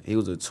Twin, but he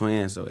was a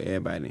twin, so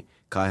everybody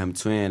call him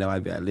Twin. That might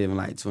be like living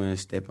like twin,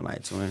 stepping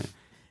like twin.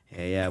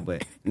 Yeah,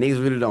 but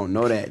niggas really don't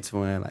know that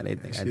twin. Like they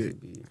think I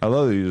just be. I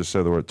love that you just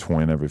say the word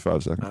twin every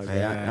 5 seconds.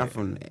 Like, I'm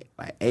from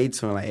like a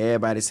twin. Like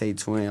everybody say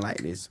twin like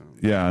this.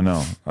 Yeah, I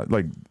know.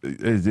 Like,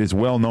 it's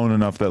well known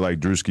enough that like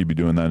Drewski be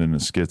doing that in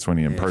his skits when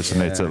he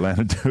impersonates yeah.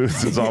 Atlanta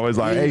dudes. It's always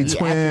like, hey, He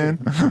twin.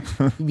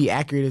 He be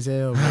accurate as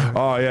hell, bro.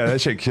 Oh yeah,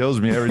 that shit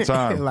kills me every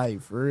time.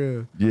 Like, for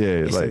real.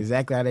 Yeah, That's like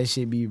exactly how that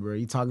shit be, bro.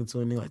 You talking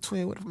to a nigga like,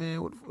 twin, what the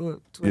man, what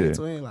twin, Yeah.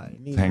 twin,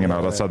 like, nigga, hanging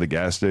out like, outside the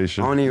gas I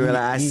station. don't even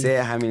realize I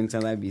said how many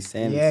times I be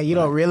saying. Yeah, this, you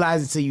but don't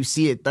realize it till you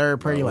see it third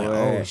person. You're like,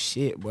 Boy. oh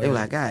shit, boy. They were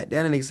like, God,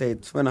 that nigga say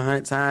twin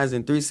 100 times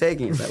in 3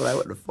 seconds. I was like,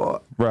 what the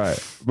fuck? Right.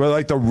 But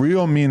like the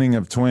real meaning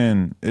of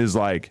twin is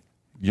like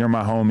you're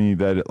my homie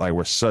that like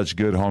we're such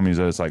good homies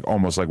that it's like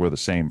almost like we're the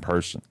same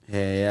person.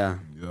 Yeah.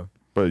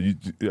 But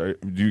do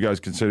you guys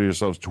consider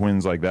yourselves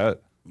twins like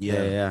that?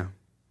 Yeah.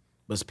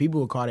 But people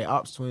will call their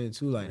ops twin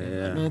too, like,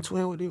 Yeah. like, man,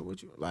 twin, what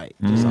you like?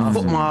 Just off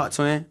Fuck my heart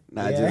twin.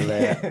 Nah, I just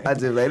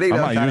like, they I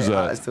don't might call use their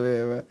that. hearts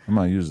twin, bro. I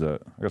might use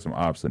that. I got some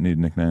ops that need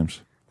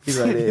nicknames. He's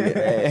like,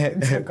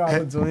 yeah. call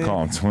them twin.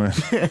 Call them twin.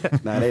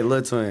 Nah, they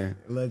little twin.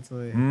 Little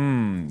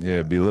twin.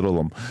 Yeah, belittle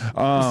them.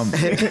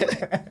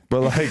 But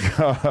like,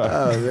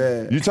 Oh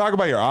man. you talk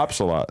about your ops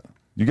a lot.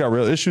 You got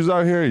real issues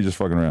out here. Or you just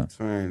fucking around.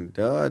 Twin,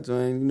 duh,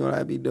 twin. You know what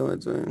I be doing,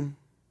 twin?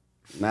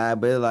 Nah,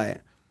 but it's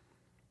like,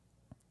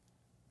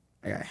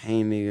 I got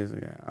hang niggas, I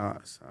got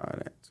ops, all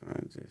that,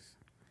 twin, just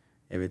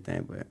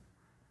everything. But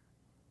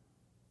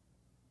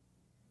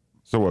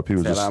So what?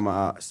 People tell just all my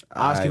ops,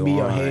 Ops I can be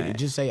your want. hater.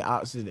 Just say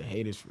ops is the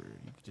haters for real.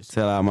 You can just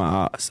Tell all my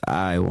ops,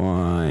 I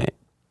want.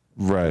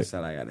 right. That's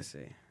all I gotta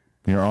say.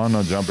 You're on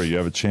No Jumper. You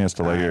have a chance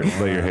to let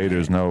your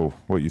haters know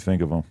what you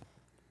think of them.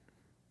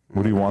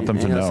 What do you want them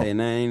to Ain't gonna know? say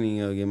nothing, ain't even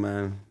gonna get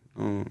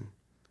mine.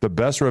 The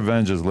best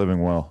revenge is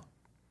living well.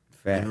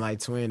 Fat. and like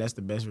twin, that's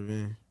the best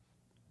revenge.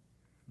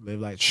 Live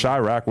like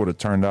Chirac would have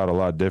turned out a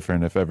lot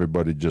different if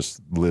everybody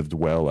just lived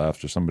well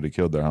after somebody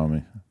killed their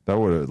homie. That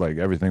would have, like,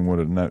 everything would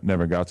have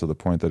never got to the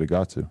point that it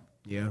got to.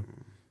 Yeah.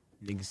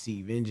 Niggas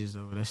seek vengeance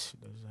over that's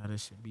how that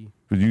should be.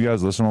 But you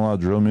guys listen to a lot of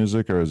drill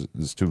music, or is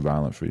it too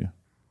violent for you?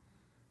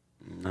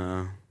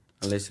 Nah,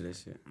 I listen to that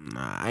shit.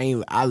 Nah, I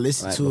ain't. I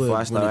listened Like, to before it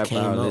I started when it rapping,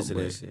 came I up. listen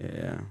to but that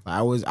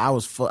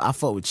shit, yeah. I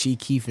fought with Chief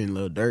Keef and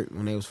Lil Durk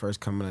when they was first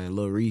coming out, and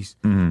Lil Reese.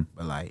 Mm-hmm.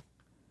 But like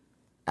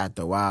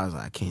after a while, I was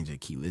like, I can't just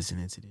keep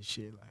listening to this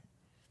shit,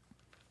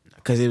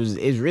 like, cause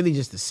it's really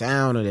just the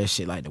sound of that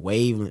shit, like the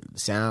wave, the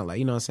sound, like,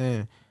 you know what I'm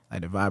saying,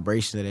 like the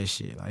vibration of that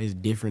shit. Like, it's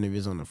different if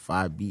it's on the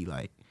 5 beat.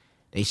 Like,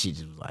 they shit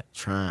just was like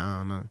trying. I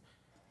don't know.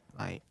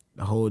 Like,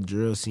 the whole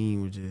drill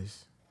scene was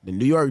just. The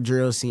New York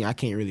drill scene, I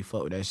can't really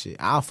fuck with that shit.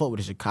 I'll fuck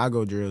with the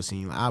Chicago drill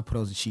scene. Like, I'll put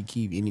on some Chief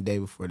Keef any day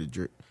before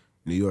the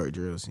New York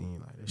drill scene.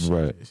 Like, that shit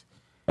Right. just,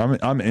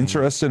 I'm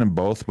interested in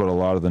both, but a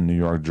lot of the New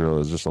York drill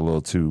is just a little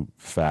too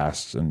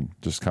fast and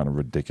just kind of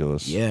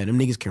ridiculous. yeah, them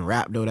niggas can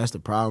rap though. That's the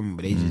problem.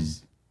 But they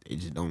just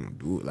don't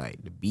do it.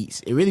 Like, the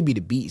beats, it really be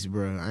the beats,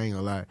 bro. I ain't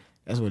gonna lie.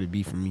 That's what it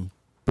be for me.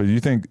 But you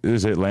think,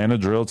 is Atlanta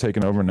drill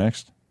taking over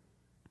next?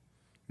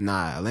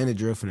 Nah, Atlanta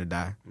drill finna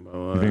die.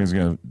 You think it's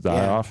gonna die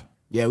Yeah. off?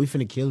 Yeah, we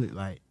finna kill it.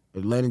 Like,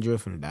 Atlanta drill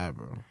finna die,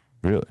 bro.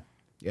 Really?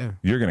 Yeah,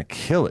 You're gonna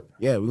kill it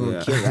yeah, we gonna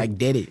Yeah. kill it. Like,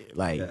 dead it.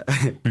 Like,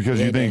 because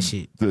Yeah, you that think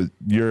shit.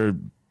 your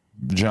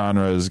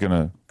genre is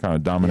gonna kind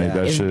of dominate Yeah.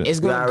 that it's, shit.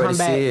 it's We gonna already come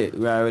see back. it.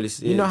 We already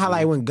see it. You know how, too.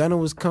 like, when Gunna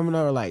was coming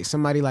up, or like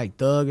somebody like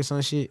Thug or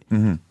some shit,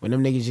 when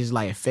them niggas just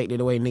like affected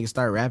the way niggas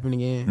start rapping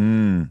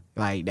again,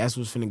 like, that's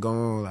what's finna go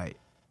on, like,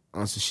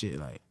 on some shit,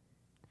 like,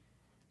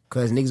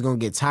 cause niggas gonna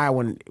get tired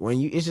when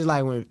you. It's just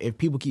like when if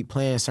people keep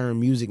playing certain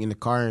music in the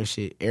car and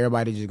shit,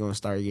 everybody just gonna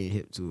start getting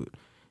hip to it.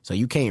 So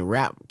you can't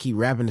keep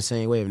rapping the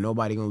same way if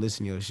nobody gonna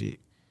listen to your shit.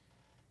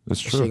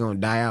 That's That true. shit gonna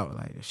die out.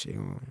 Like, that shit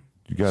gonna.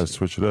 You gotta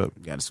switch it up.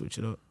 You gotta switch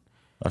it up.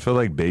 I feel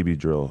like Baby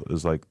Drill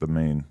is like the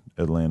main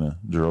Atlanta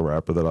drill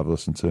rapper that I've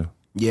listened to.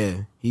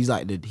 Yeah, he's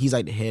like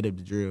the head of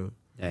the drill.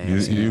 Yeah,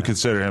 You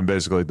consider him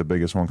basically like the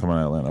biggest one coming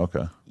out of Atlanta.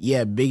 Okay.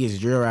 Yeah, biggest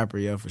drill rapper,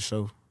 yeah, for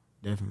sure,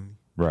 definitely.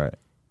 Right.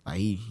 Like,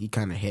 he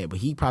kind of head, but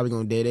he probably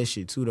gonna dead that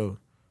shit too though.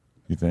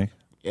 You think?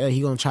 Yeah,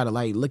 he gonna try to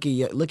like look at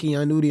Young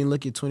Nudie and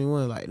look at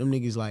 21. Like, them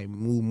niggas like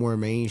move more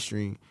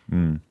mainstream. You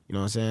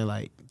know what I'm saying?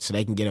 Like, so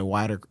they can get a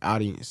wider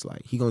audience.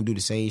 Like, he gonna do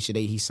the same shit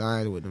he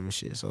signed with them and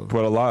shit. So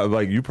But a lot of,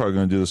 like, you probably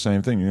gonna do the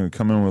same thing. You're gonna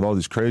come in with all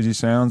these crazy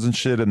sounds and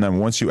shit, and then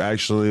once you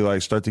actually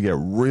like start to get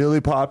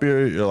really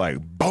popular, you're like,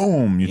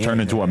 boom, you turn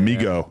into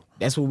Amigo.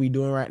 that's what we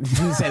doing right. He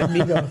said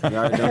amigo. Y'all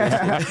already done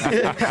that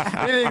shit.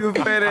 That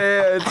nigga fat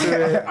ass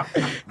to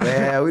it.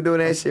 Man, we doing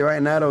that shit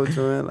right now though,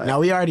 twin. Like, Now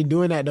we already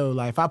doing that though.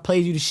 Like, if I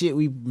played you the shit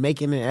we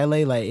making in LA,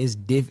 like,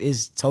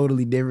 it's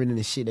totally different than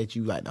the shit that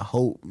you like, the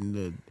hope and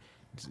the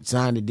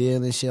sign the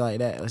deal and shit like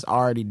that. It's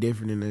already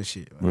different than that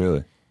shit. Like,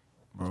 Really?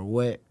 bro,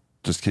 what?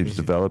 Just keeps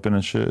developing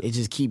and shit. It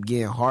just keep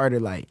getting harder,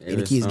 like, and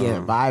Every it keeps getting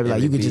song, vibe. Like,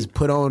 every you could beat. just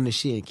put on the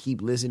shit and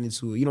keep listening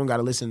to it. You don't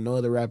gotta listen to no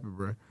other rapper,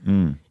 bro.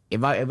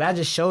 If I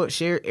just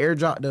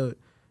airdrop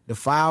the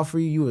file for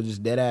you, you would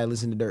just dead ass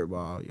listen to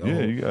Dirtball. Yo.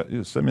 Yeah,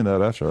 you send me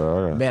that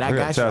after. Man, I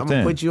got you. tapped I'ma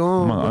in. put you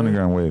on, I'm on bro.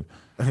 Underground Wave.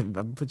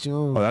 I put you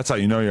on. Oh, that's how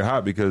you know you're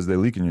hot, because they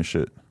leaking your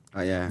shit.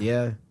 oh yeah.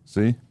 Yeah.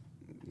 See?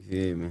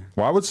 Yeah, man.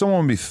 Why would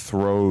someone be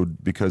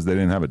throwed because they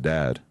didn't have a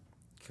dad?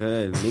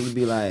 Cause nigga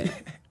be like,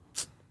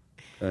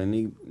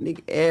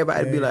 nigga,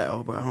 everybody be like,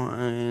 oh, bro,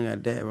 I ain't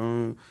got that,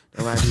 bro.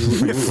 That's why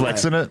I be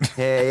Flexing like, it?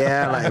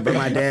 Yeah, like, but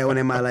my dad went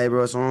in my life,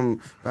 bro, so I'm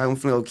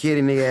finna go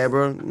kitty nigga,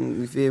 bro.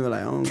 You feel me?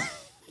 Like,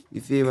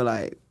 you feel me?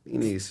 Like, you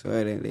niggas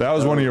sweating. That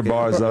was one of your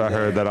bars that I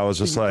heard that I was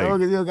just Oh, like,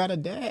 'cause you don't got a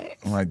dad.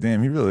 I'm like,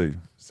 damn, he really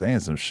saying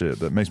some shit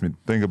that makes me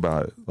think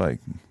about it. Like,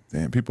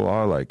 damn, people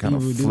are like kind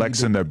of People do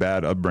flexing their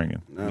bad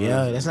upbringing.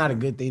 Yeah, that's not a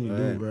good thing to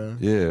do, bro.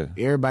 Yeah.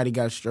 Everybody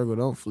got struggle.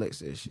 Don't flex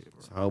that shit,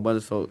 bro. A whole bunch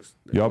of folks.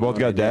 Y'all both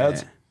got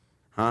dads?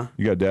 Huh?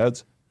 You got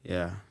dads?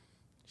 Yeah.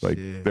 Like,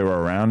 Shit. they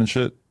were around and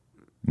shit?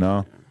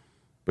 No?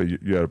 But you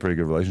had a pretty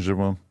good relationship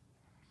with them?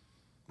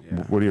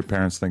 Yeah. What do your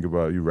parents think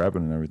about you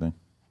rapping and everything?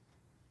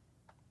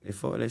 They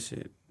fuck with that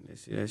shit. They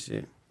see that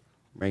shit.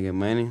 Bringing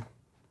money.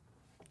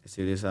 They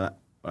see this what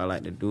I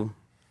like to do.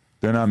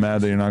 They're not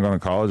mad that you're not going to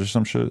college or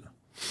some shit?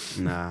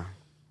 Nah.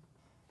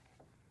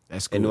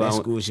 That's They cool. knew That I,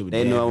 school shit with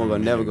they dad, knew I was bro.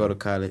 gonna never go to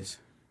college.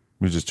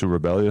 You're just too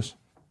rebellious?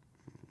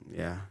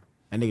 Yeah.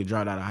 That nigga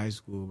dropped out of high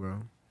school, bro.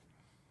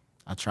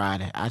 I tried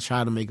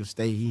to make him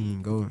stay. He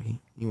ain't going.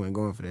 He wasn't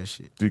going for that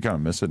shit. Do you kind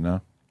of miss it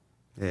now?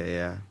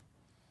 Yeah.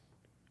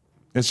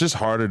 It's just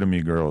harder to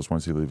meet girls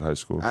once you leave high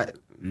school.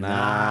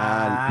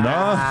 Nah.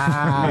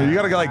 No? You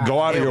got to like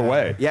go out of your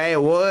way. Yeah,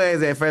 it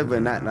was at first,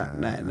 but not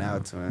now,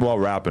 twin. Well,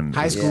 rapping.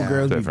 High is school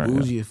girls be different,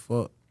 bougie yeah. as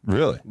fuck.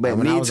 Really? But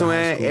when I me, was in high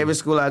twin, school. every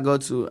school I go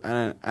to,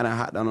 I done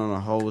hopped down on a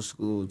whole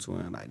school,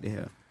 twin, like the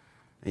hell.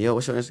 And yo,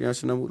 what's your Instagram?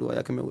 What's your number?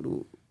 Y'all come in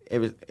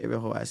with every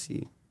hoe I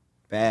see.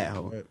 Bad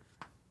hoe.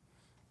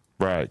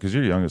 Right, because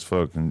you're young as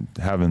fuck and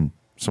having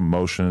some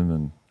motion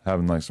and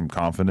having like some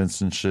confidence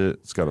and shit,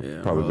 it's got to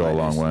Yeah, probably bro, go a like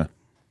long way.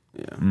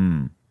 that shit.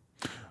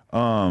 Yeah.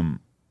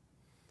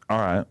 All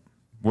right.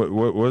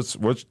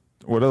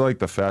 What are like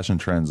the fashion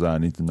trends that I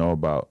need to know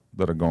about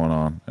that are going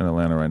on in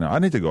Atlanta right now? I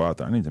need to go out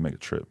there. I need to make a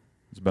trip.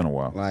 It's been a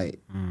while. Like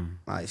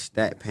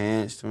stack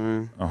pants,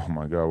 twin. Oh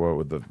my god, what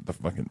with the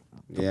fucking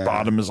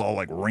bottom is all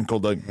like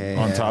wrinkled like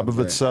on top of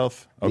but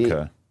itself?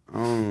 Okay. I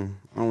don't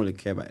really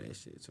care about that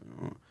shit,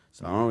 twin.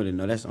 So I don't really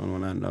know. That's the only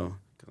one I know.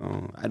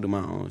 Cause I do my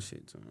own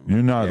shit, twin.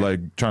 You're not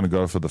like trying to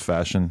go for the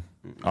fashion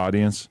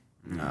audience?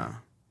 Nah.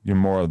 You're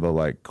more of the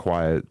like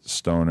quiet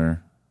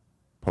stoner,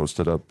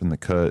 posted up in the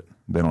cut.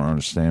 They don't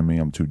understand me.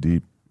 I'm too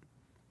deep.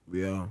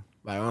 Yeah.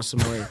 Like on some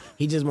more,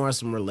 he just more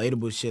some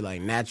relatable shit,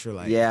 like natural,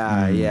 like Like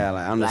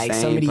I'm the like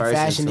same some of these person,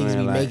 fashion niggas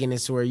be like, making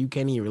this where you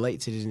can't even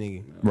relate to this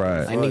nigga.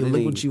 Right. Like nigga,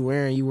 look what you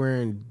wearing. You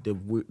wearing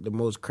the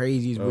most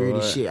craziest,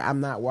 weirdest shit.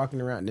 I'm not walking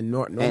around the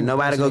north. Ain't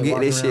nobody go get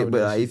this shit,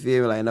 but like you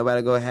feel me? Like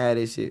nobody go have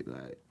this shit.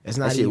 Like it's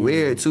not that shit even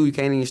weird too. You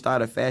can't even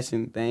start a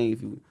fashion thing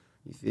if you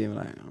feel me?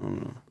 Like I don't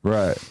know.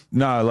 Right.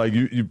 Nah, like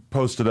you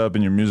posted up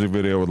in your music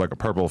video with like a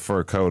purple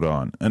fur coat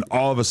on, and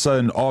all of a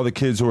sudden, all the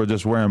kids who are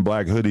just wearing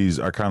black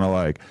hoodies are kind of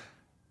like,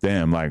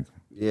 damn, like.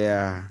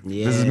 Yeah.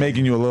 This is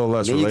making you a little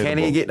less Then relatable. you can't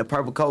even get the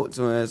purple coat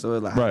to it, so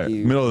it's like right.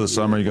 Middle of the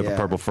summer, you got the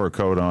purple fur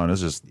coat on.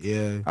 It's just,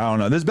 I don't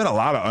know. There's been a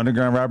lot of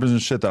underground rappers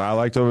and shit that I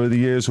liked over the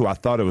years who I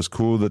thought it was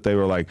cool that they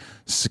were like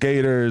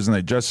skaters and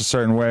they dress a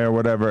certain way or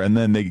whatever, and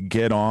then they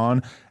get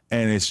on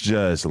and it's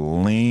just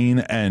lean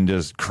and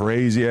just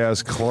crazy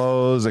ass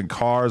clothes and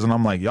cars, and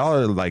I'm like, y'all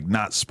are like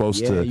not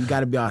supposed to. You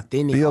got to be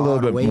authentic. Be a little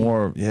bit way.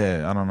 more.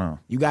 Yeah, I don't know.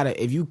 You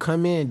gotta, if you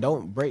come in,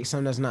 don't break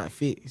something that's not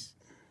fixed.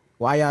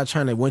 Why y'all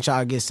trying to, once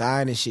y'all get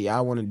signed and shit,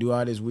 y'all want to do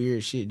all this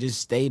weird shit?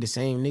 Just stay the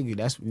same nigga.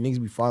 That's niggas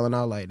be falling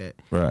out like that.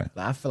 Right.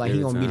 Like, I feel like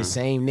he gonna be the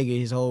same nigga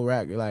his whole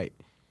rap. Like,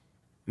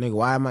 nigga,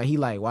 why am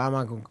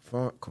I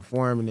gonna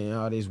conforming and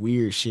all this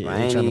weird shit? I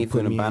ain't even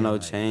finna buy no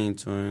chain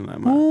to him. Like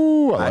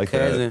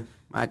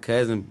my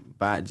cousin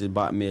just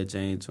bought me a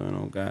chain to him.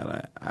 On God,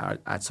 like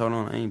I told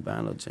him I ain't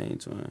buying no chain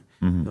to him.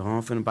 So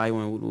I'm finna buy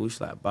one. We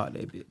should like bought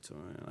that bitch to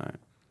him. Like.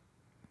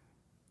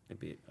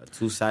 A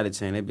two-sided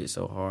chain, that bitch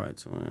so hard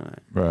to him. Like,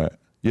 right.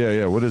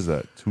 Yeah. What is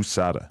that?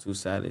 Two-sided.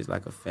 Two-sided is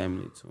like a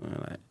family to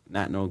him. Like,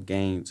 not no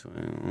game to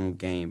him. No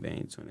game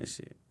bang to him. That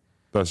shit.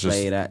 That's just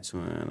play that to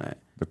him. Like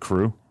the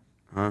crew?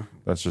 Huh?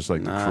 That's just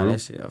like the crew? Nah, that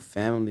shit a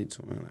family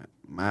to him. Like,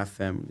 my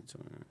family to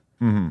him.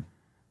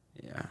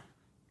 Mm-hmm. Yeah.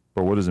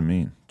 But what does it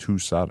mean?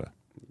 Two-sided?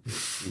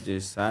 You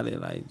just solid,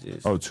 like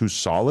just. Oh, too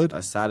solid?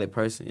 A solid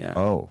person, yeah.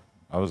 Oh.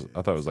 I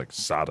thought it was like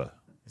Sada.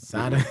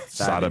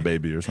 Sada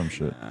baby or some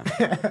shit.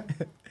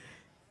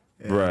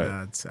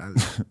 Right. Some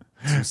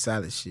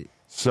solid shit.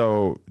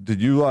 So,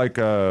 did you like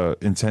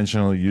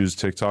intentionally use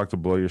TikTok to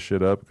blow your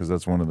shit up? Because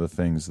that's one of the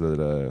things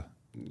that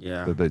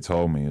that they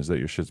told me is that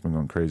your shit's been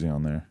going crazy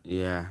on there.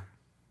 Yeah.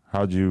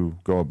 How'd you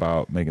go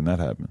about making that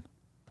happen?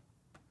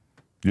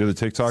 You're the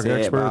TikTok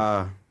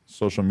expert,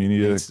 social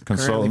media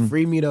consultant.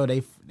 Free me though.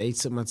 They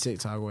took my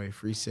TikTok away.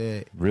 Free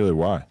said. Really?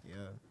 Why? Yeah,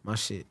 my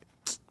shit.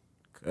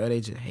 They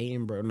just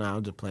hating, bro. Nah,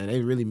 I'm just playing. They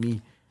really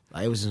me.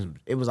 Like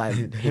it was like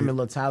him and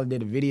Lil Tyler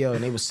did a video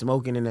and they was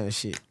smoking in that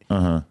shit.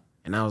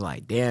 And I was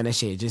like, damn, that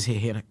shit just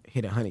hit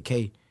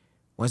 100K.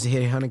 Once it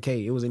hit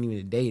 100K, it wasn't even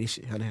a day. This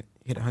shit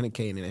hit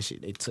 100K and then that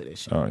shit, they took that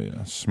shit. Oh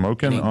yeah,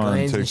 smoking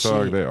on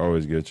TikTok, they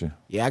always get you.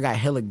 Yeah, I got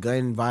hella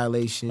gun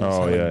violations.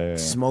 Oh yeah.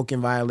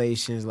 Smoking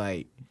violations,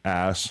 like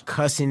ass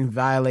cussing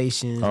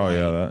violations. Oh like,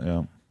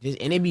 yeah.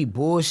 And it be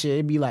bullshit.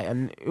 It be like,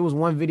 it was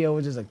one video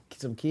with just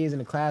some kids in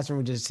the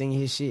classroom just singing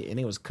his shit and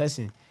they was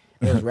cussing.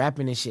 They was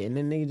rapping and shit, and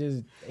then they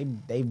just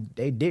they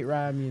dick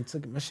ride me and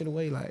took my shit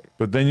away. Like,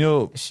 but then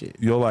you'll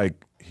like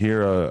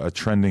hear a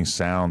trending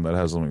sound that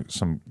has like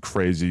some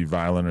crazy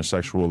violent or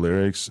sexual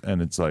lyrics,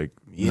 and it's like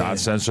not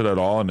censored at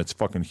all, and it's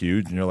fucking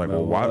huge, and you're like,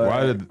 well,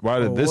 why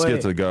did this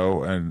get to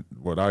go? And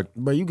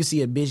bro, you can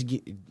see a bitch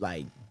get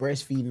like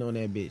breastfeeding on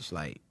that bitch,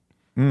 like.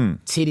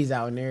 Titties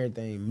out and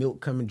everything, milk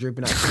coming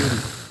dripping out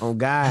titties on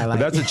God. Like,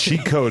 but that's a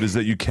cheat code is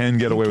that you can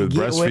get away with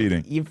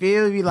breastfeeding. You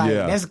feel me? Like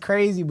that's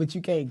crazy, but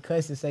you can't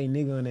cuss and say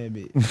nigga on that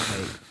bitch.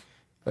 Like,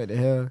 what the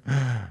hell?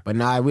 But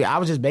nah, I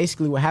was just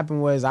basically what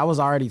happened was I was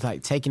already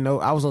like taking note.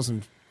 I was on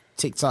some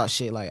TikTok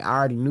shit. Like I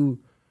already knew.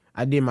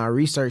 I did my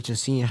research and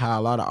seeing how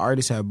a lot of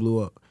artists have blew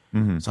up.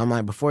 So I'm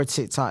like, before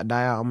TikTok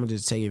die out, I'm gonna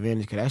just take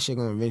advantage because that shit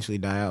gonna eventually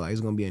die out. Like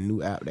it's gonna be a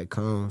new app that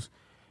comes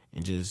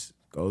and just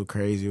go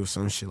crazy or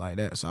some shit like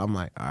that. So I'm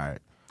like, all right.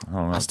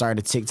 I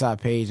started a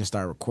TikTok page and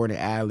started recording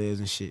Adlibs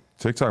and shit.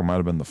 TikTok might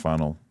have been the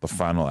final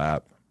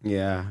app.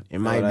 Yeah, it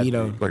might be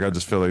though. Like I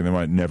just feel like there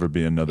might never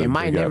be another. It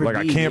might never app.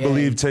 Like I can't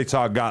believe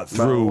TikTok got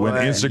through when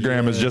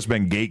Instagram has just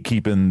been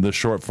gatekeeping the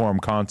short form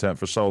content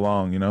for so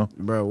long. You know,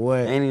 bro.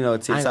 What?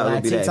 Ain't TikTok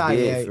would be that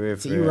big for real.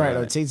 You right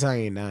though. TikTok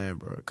ain't dying,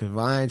 bro. Cause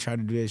Vine tried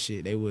to do that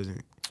shit. They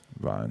wasn't.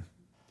 Vine.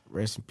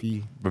 Rest in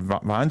peace. But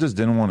Vine just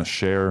didn't want to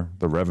share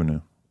the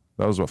revenue.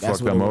 That was what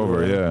fucked them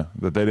over,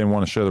 that they didn't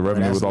want to share the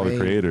revenue with all the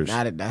creators.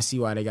 I see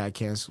why they got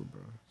canceled,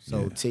 bro.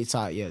 So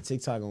TikTok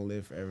gonna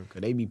live forever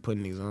because they be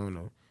putting niggas on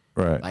though.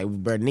 Right. Like,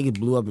 bro, niggas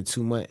blew up in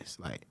 2 months.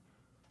 Like,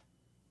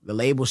 the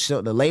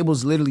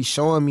labels literally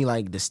showing me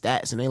like the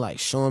stats and they like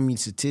showing me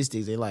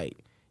statistics. They like,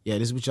 yeah,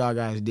 this is what y'all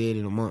guys did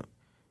in a month.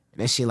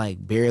 And that shit,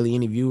 like, barely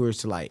any viewers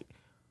to, like,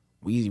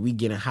 we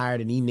getting higher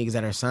than these niggas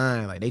that are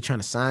signed. Like, they trying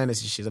to sign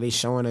us and shit. So they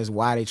showing us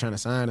why they trying to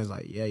sign us.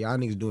 Like, yeah, y'all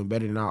niggas doing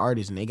better than our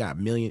artists. And they got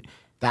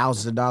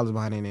thousands of dollars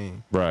behind their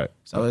name. Right.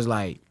 So it's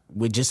like,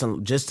 with just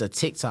a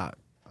TikTok,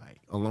 like,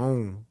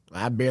 alone,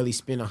 like, I barely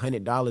spent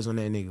 $100 on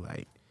that nigga.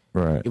 Like,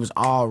 right. It was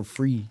all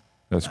free.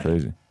 That's like,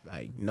 crazy.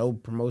 Like, no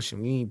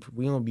promotion.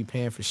 We don't be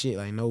paying for shit.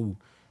 Like, no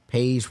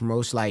page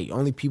promotion. Like,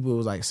 only people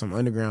was, like, some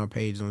underground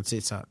pages on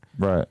TikTok.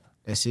 Right.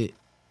 That's it.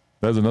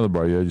 That's another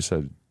bar. Yeah, you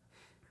said,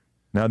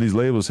 now these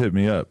labels hit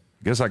me up.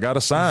 Guess I got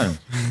to sign.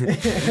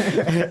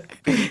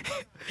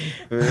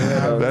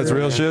 That's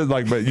real shit.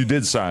 Like, but you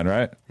did sign,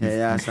 right?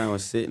 Yeah, I signed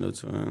with Signal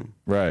to him.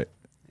 Right.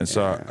 And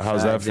so,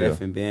 how's that feel?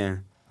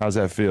 How's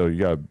that feel? You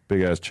got a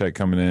big ass check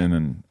coming in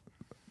and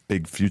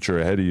big future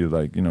ahead of you.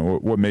 Like, you know,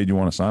 what made you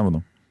want to sign with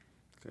them?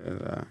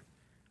 Cause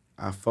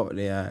I thought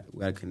we got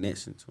a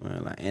connection to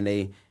him. Like, and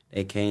they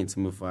came to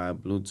me before I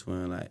blew to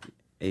him. Like,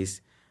 they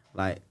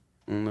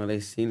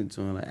seen it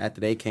to him. Like,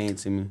 after they came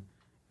to me,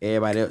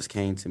 everybody else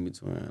came to me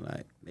to him.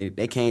 Like,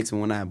 they came to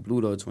me when I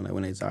blew though to him. Like,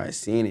 when they started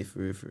seeing it for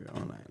real.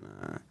 I'm like,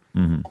 nah.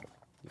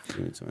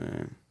 Mm-hmm. To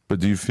him. But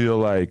do you feel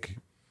like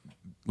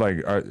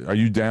are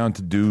you down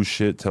to do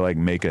shit to like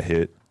make a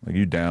hit? Like,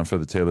 you down for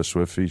the Taylor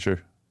Swift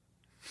feature?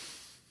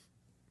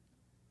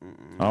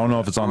 I don't know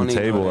if it's on the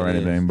table or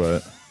anything,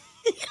 but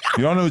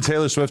you don't know who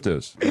Taylor Swift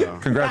is. No.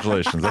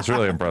 Congratulations. That's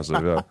really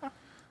impressive. Yeah.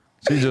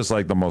 She's just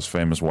like the most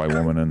famous white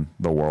woman in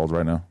the world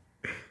right now.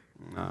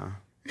 Nah.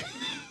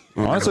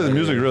 Honestly, the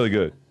music's really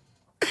good.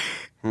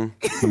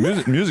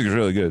 The music is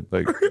really good.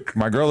 Like,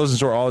 my girl listens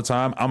to her all the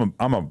time.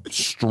 I'm a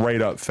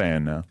straight up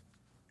fan now.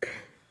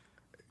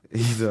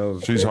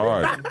 She's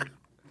hard.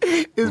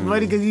 It's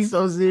funny because he's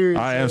so serious.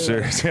 I am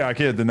serious. Yeah, I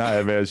can't deny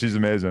it, man. She's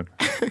amazing.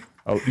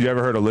 Oh, you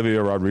ever heard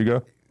Olivia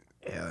Rodrigo?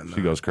 Yeah, no.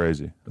 She goes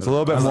crazy. It's a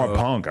little bit more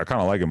punk. I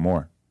kind of like it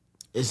more.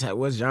 It's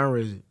what genre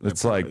is it?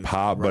 It's like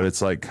pop, but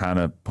it's like kind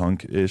of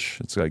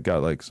punk-ish. It's like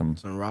got like some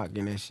rock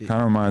in that shit.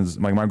 Kind of reminds,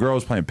 like, my girl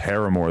was playing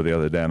Paramore the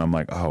other day, and I'm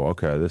like, oh,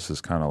 okay, this is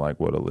kind of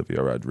like what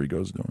Olivia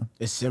Rodrigo's doing.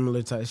 It's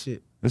similar type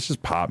shit. It's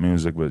just pop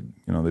music, but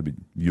you know they be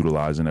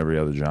utilizing every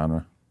other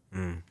genre.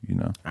 You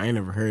know, I ain't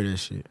never heard that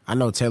shit. I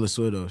know Taylor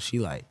Swift though.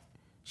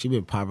 She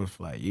been popping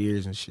for like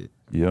years and shit.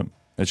 Yep,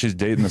 and she's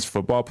dating this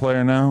football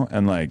player now,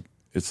 and like,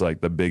 it's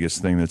like the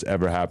biggest thing that's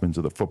ever happened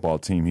to the football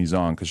team he's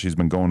on, because she's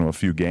been going to a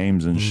few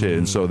games and shit.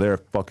 And so they're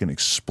fucking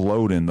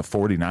exploding the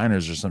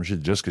 49ers or some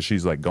shit just because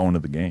she's like going to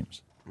the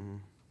games.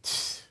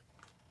 It's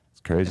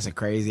crazy. That's a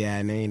crazy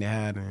ass name to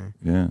have, man.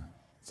 Yeah.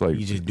 It's like,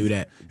 you just do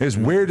that. It's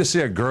weird to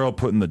see a girl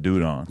putting the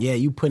dude on. Yeah,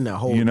 you putting a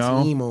whole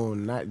team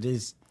on, not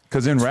just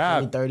because in 20,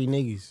 rap, 30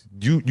 niggas.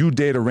 You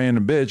date a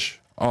random bitch,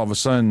 all of a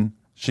sudden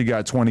she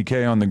got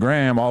 20K on the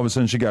gram, all of a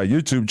sudden she got a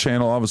YouTube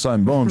channel, all of a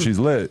sudden, boom, she's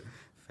lit.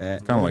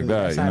 Kind of like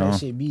that, That's you how know? that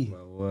shit be.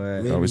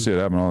 Oh, we see it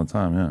happen all the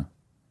time, yeah.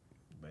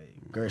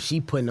 But girl,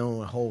 she putting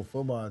on a whole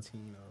football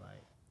team, you know,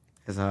 like,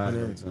 it's hard.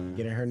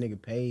 Getting her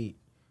nigga paid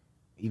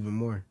even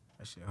more.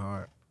 That shit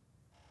hard.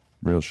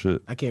 Real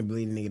shit. I can't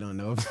believe the nigga don't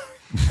know.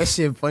 That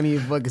shit funny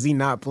as fuck because he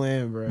not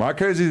playing, bro. My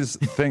craziest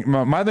thing,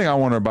 my thing I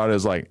wonder about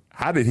is like,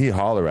 how did he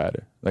holler at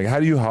her? Like, how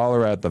do you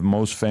holler at the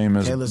most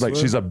famous? Taylor like, Swift?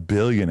 she's a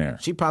billionaire.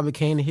 She probably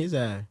came to his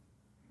eye.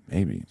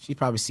 Maybe. She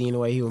probably seen the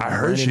way he was. I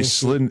heard he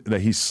slid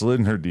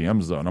in her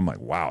DMs though, and I'm like,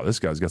 wow, this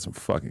guy's got some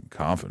fucking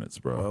confidence,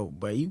 bro. Bro,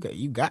 but you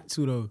got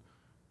to though.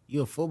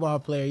 You a football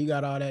player. You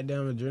got all that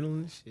damn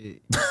adrenaline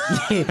shit.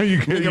 you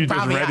just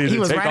ready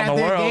to take on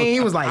the world. Game, he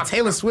was like,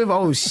 Taylor Swift,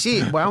 oh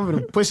shit, boy, I'm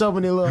going to push up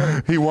in the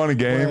little... He won a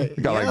game.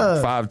 He got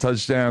like 5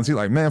 touchdowns. He's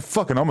like, man,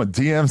 fucking, I'm a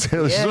DM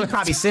Taylor Swift. Yeah, he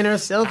probably sent her a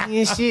selfie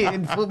and shit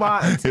in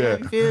football. Yeah.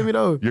 You feel me,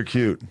 though? You're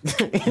cute.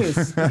 You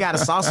got to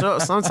sauce her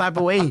up some type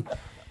of way.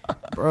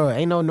 Bro,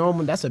 ain't no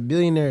normal... That's a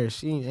billionaire.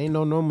 She ain't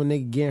no normal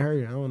nigga getting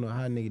hurt. I don't know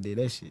how a nigga did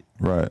that shit.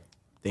 Right.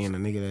 Thinking a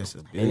nigga that's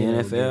a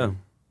billionaire. In the NFL.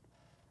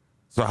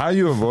 So how are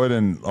you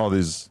avoiding all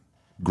these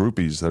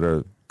groupies that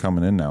are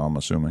coming in now, I'm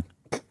assuming?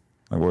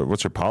 Like,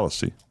 what's your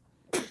policy?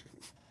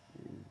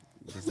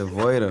 Just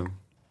avoid them.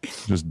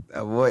 Just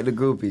avoid the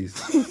groupies.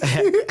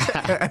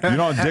 You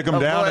don't dick them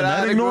down and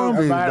then ignore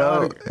them?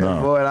 No.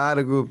 Avoid all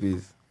the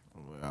groupies.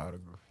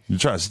 You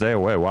try to stay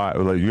away. Why?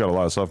 Like, you got a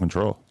lot of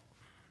self-control.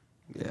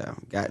 Yeah,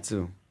 got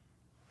to.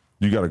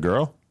 You got a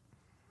girl?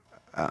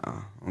 I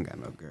don't got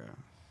no girl.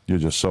 You're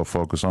just so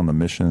focused on the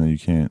mission that you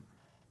can't.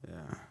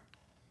 Yeah.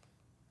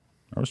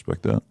 I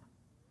respect that.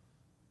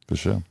 For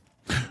sure.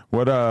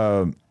 What,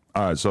 all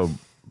right, so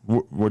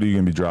what are you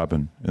going to be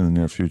dropping in the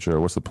near future?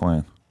 What's the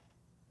plan?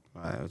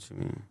 What you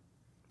mean?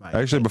 Like,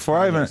 actually, before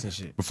I even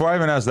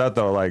ask that,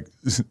 though, like,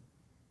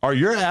 are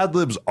your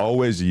ad-libs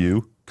always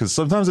you? Because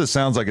sometimes it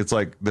sounds like it's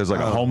like there's like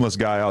a homeless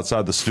guy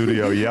outside the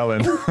studio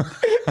yelling.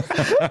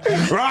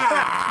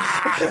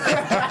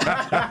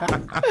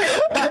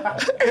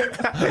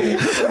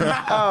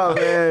 Oh,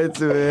 man,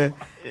 man.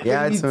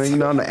 Yeah, twin, you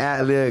know I'm the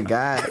ad-lib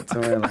guy,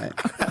 twin. Like,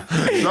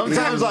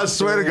 Sometimes I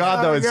swear to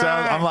God, though, it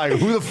sounds. I'm like,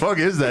 who the fuck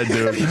is that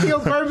dude? He'll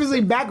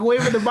purposely back away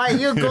from the mic.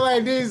 He'll go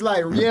like this,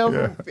 like yell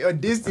from a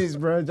distance,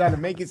 bro, trying to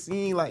make it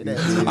seem like that.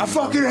 I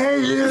fucking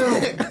hate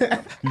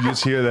you. You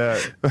just hear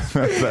that. That's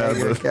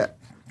the ad-lib.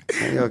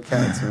 Ain't no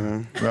cat,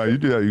 twin. No, you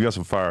do that. You got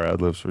some fire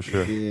ad-libs for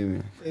sure. Yeah,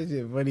 man. That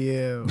shit funny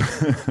hell.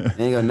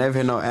 Ain't gonna never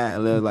hear no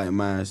ad-lib like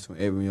mine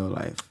ever in your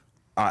life.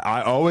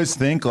 I always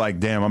think like,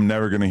 damn, I'm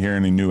never gonna hear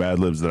any new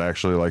ad-libs that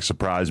actually like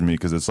surprise me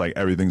because it's like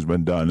everything's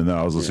been done. And then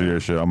I was listening to your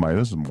shit. I'm like,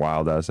 this is some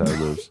wild ass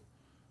ad-libs.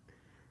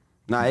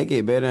 Nah, it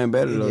get better and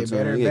better though,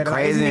 twin. It get better.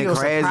 crazier and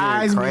crazier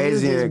and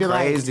crazier and Like-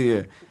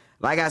 crazier.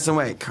 Like I got some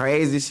like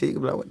crazy shit. You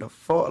be like, what the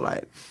fuck?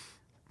 Like,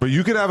 But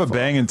you could have a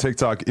banging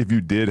TikTok if you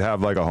did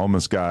have like a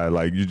homeless guy.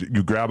 Like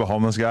you grab a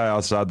homeless guy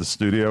outside the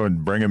studio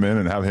and bring him in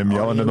and have him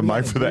yelling yeah, in the we mic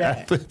gotta for do the that.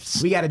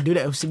 ad-libs. We got to do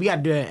that. See, we got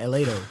to do that in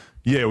LA though.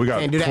 Yeah, we got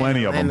Can't do that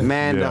plenty in of them. Atlanta.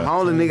 man, Yeah. the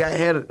homeless nigga I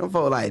had, them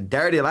folks like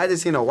dirty. Like, I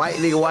just seen a white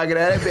nigga walking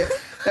out.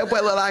 That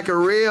boy look like a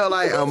real,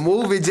 like a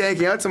movie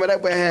jacket. I'm talking about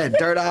that boy had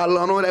dirt all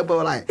on him. That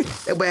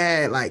boy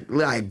had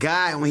like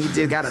God when he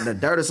just got the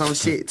dirt or some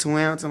shit to him.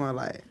 I'm talking about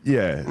like,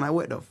 Yeah. I'm like,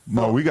 what the fuck?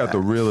 No, we got the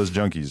realest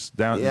junkies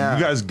down. Yeah.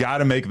 You guys got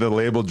to make the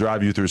label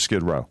drive you through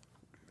Skid Row.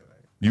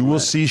 You will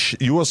see.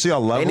 You will see a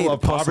need level to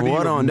of put some poverty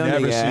water you've on them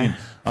never nigga. seen,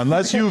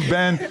 unless you've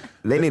been.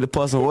 They need to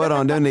put some water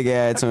on them nigga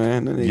ass,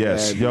 man. Them nigga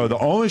Yes, ass, yo. The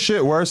only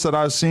shit worse that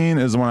I've seen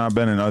is when I've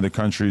been in other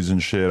countries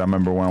and shit. I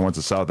remember when I went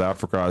to South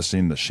Africa, I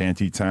seen the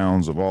shanty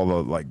towns of all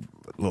the like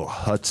little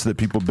huts that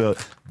people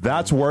built.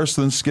 That's worse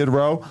than Skid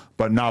Row,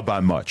 but not by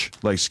much.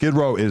 Like Skid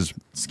Row is.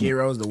 Skid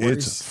Row's the worst.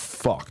 It's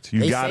fucked.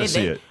 You They got to said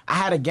see that- it. I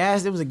had a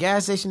gas. There was a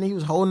gas station that he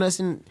was holding us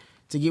in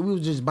to get. We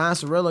was just buying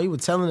Sorello. He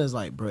was telling us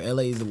like, bro,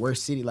 LA is the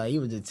worst city. Like he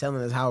was just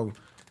telling us how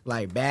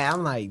like bad.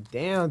 I'm like,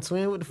 damn,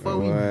 twin, what the fuck?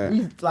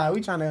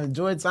 We trying to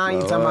enjoy time.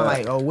 You talking about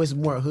like, oh, what's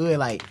more hood?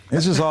 Like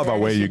It's just all about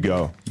where you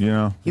go. You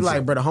know. he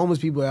like, bro, the homeless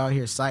people out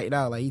here sighted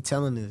out. Like he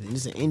telling us, and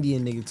it's an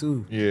Indian nigga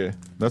too. Yeah,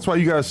 that's why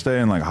you guys stay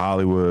in like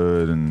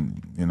Hollywood,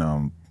 and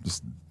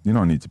just you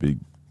don't need to be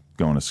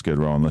going to Skid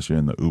Row unless you're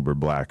in the Uber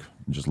Black,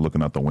 and just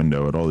looking out the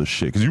window at all this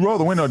shit. Because you roll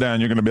the window down,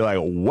 you're gonna be like,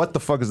 "What the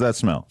fuck is that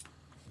smell?"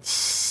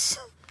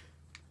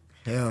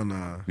 Hell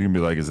nah. You can be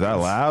like, "Is that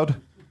loud?"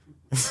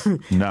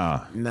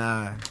 Nah,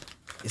 Nah,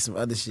 it's some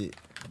other shit.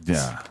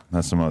 yeah,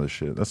 that's some other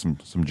shit. That's some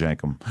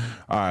jankum.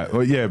 All right,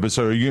 well, yeah, but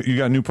so you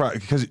got new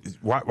product because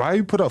why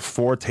you put up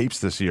 4 tapes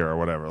this year or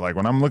whatever? Like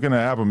when I'm looking at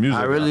Apple Music,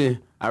 I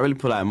really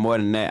put out more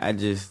than that. I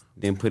just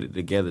didn't put it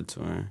together to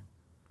him.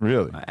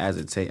 really. Like, as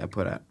a tape, I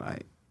put out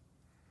like.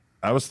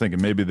 I was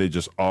thinking maybe they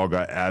just all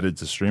got added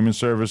to streaming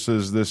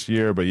services this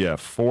year, but yeah,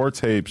 4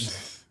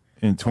 tapes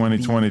in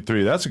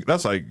 2023.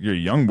 That's like your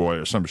young boy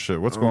or some shit.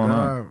 What's going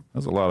on?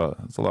 That's a lot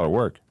of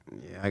work.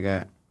 Yeah, I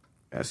got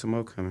some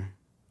more coming.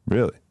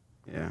 Really?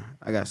 Yeah,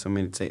 I got so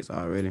many tapes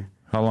already.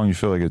 How long you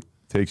feel like it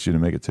takes you to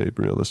make a tape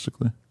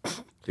realistically?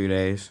 3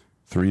 days.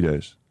 3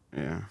 days.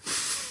 Yeah,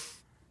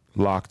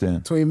 Locked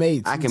in. So we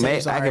made. I can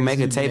make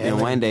a tape in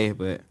one day,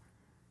 but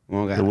we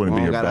don't got It wouldn't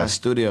be your our best.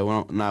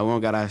 studio. We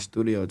don't got our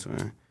studio to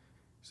him.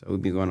 So we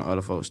be going to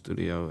other folks'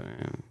 studio,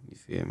 and you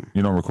feel me?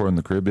 You don't record in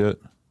the crib yet?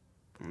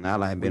 And I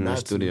like being in the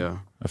studio.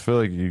 I feel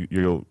like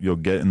you'll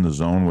get in the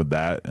zone with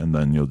that, and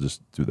then you'll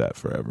just do that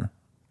forever.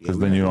 Because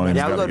then you don't even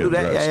Yeah, we gotta gonna do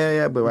get that. dressed.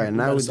 Yeah. But right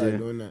now we start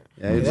just doing that.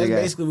 Yeah, we That's just got-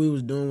 basically what we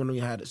was doing when we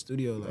had the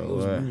studio. Like Oh,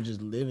 we right. were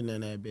just living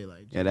in that bit.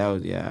 Like Yeah, that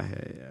was yeah.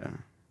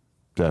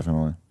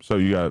 Definitely. So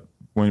you got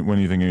when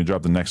do you think you're gonna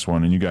drop the next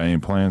one? And you got any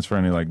plans for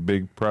any like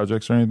big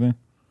projects or anything?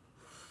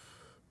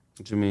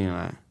 What you mean,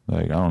 like?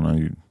 Like I don't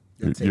know,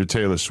 your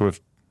Taylor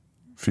Swift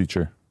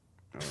feature,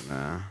 Oh,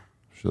 nah.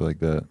 shit like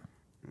that.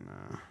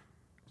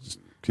 Just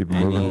keep it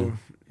moving.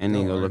 And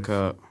then go look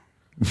her up.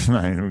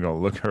 I ain't even gonna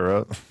look her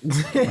up.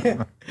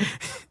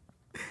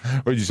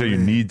 Or did you say you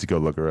need to go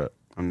look her up?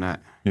 I'm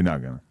not. You're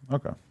not gonna.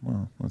 Okay,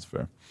 well that's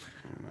fair.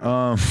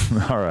 All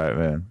right,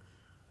 man.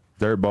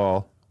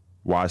 Dirtball,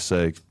 why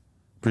sake?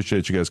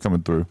 Appreciate you guys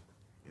coming through.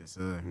 yes,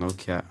 sir. No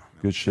cap.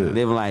 Good shit.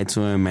 Living like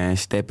twin, man.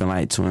 Stepping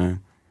like twin.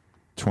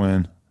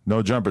 Twin,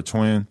 no jumper,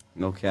 twin.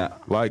 No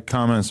cap. Like,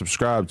 comment, and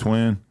subscribe,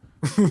 twin.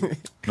 We're gonna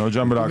have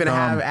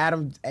NoJumper.com.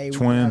 Adam. Hey, we're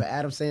Twin. gonna have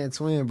Adam saying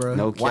twin, bro.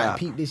 No Why cap.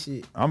 peep this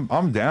shit?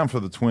 I'm down for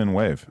the twin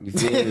wave. You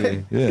feel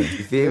me? Yeah. You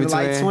feel me,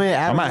 Like twin? twin. I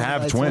Adam might was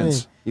have like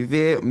twins. twin. You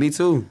feel me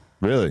too?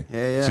 Really?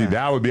 Yeah. See,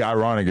 that would be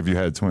ironic if you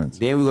had twins.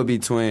 Then we gonna be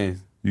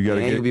twins. You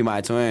gotta then get. you be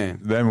my twin.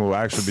 Then we'll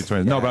actually be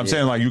twins. No, but I'm yeah.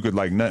 saying like you could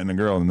like nut in a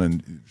girl and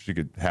then she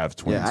could have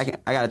twins. Yeah,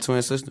 I got a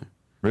twin sister.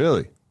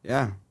 Really?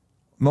 Yeah.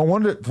 No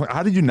wonder.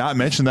 How did you not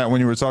mention that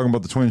when you were talking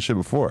about the twin shit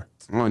before?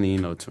 I don't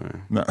need no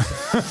twin. No.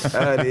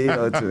 I don't need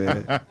no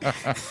twin.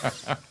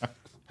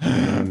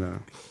 No.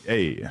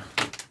 Hey.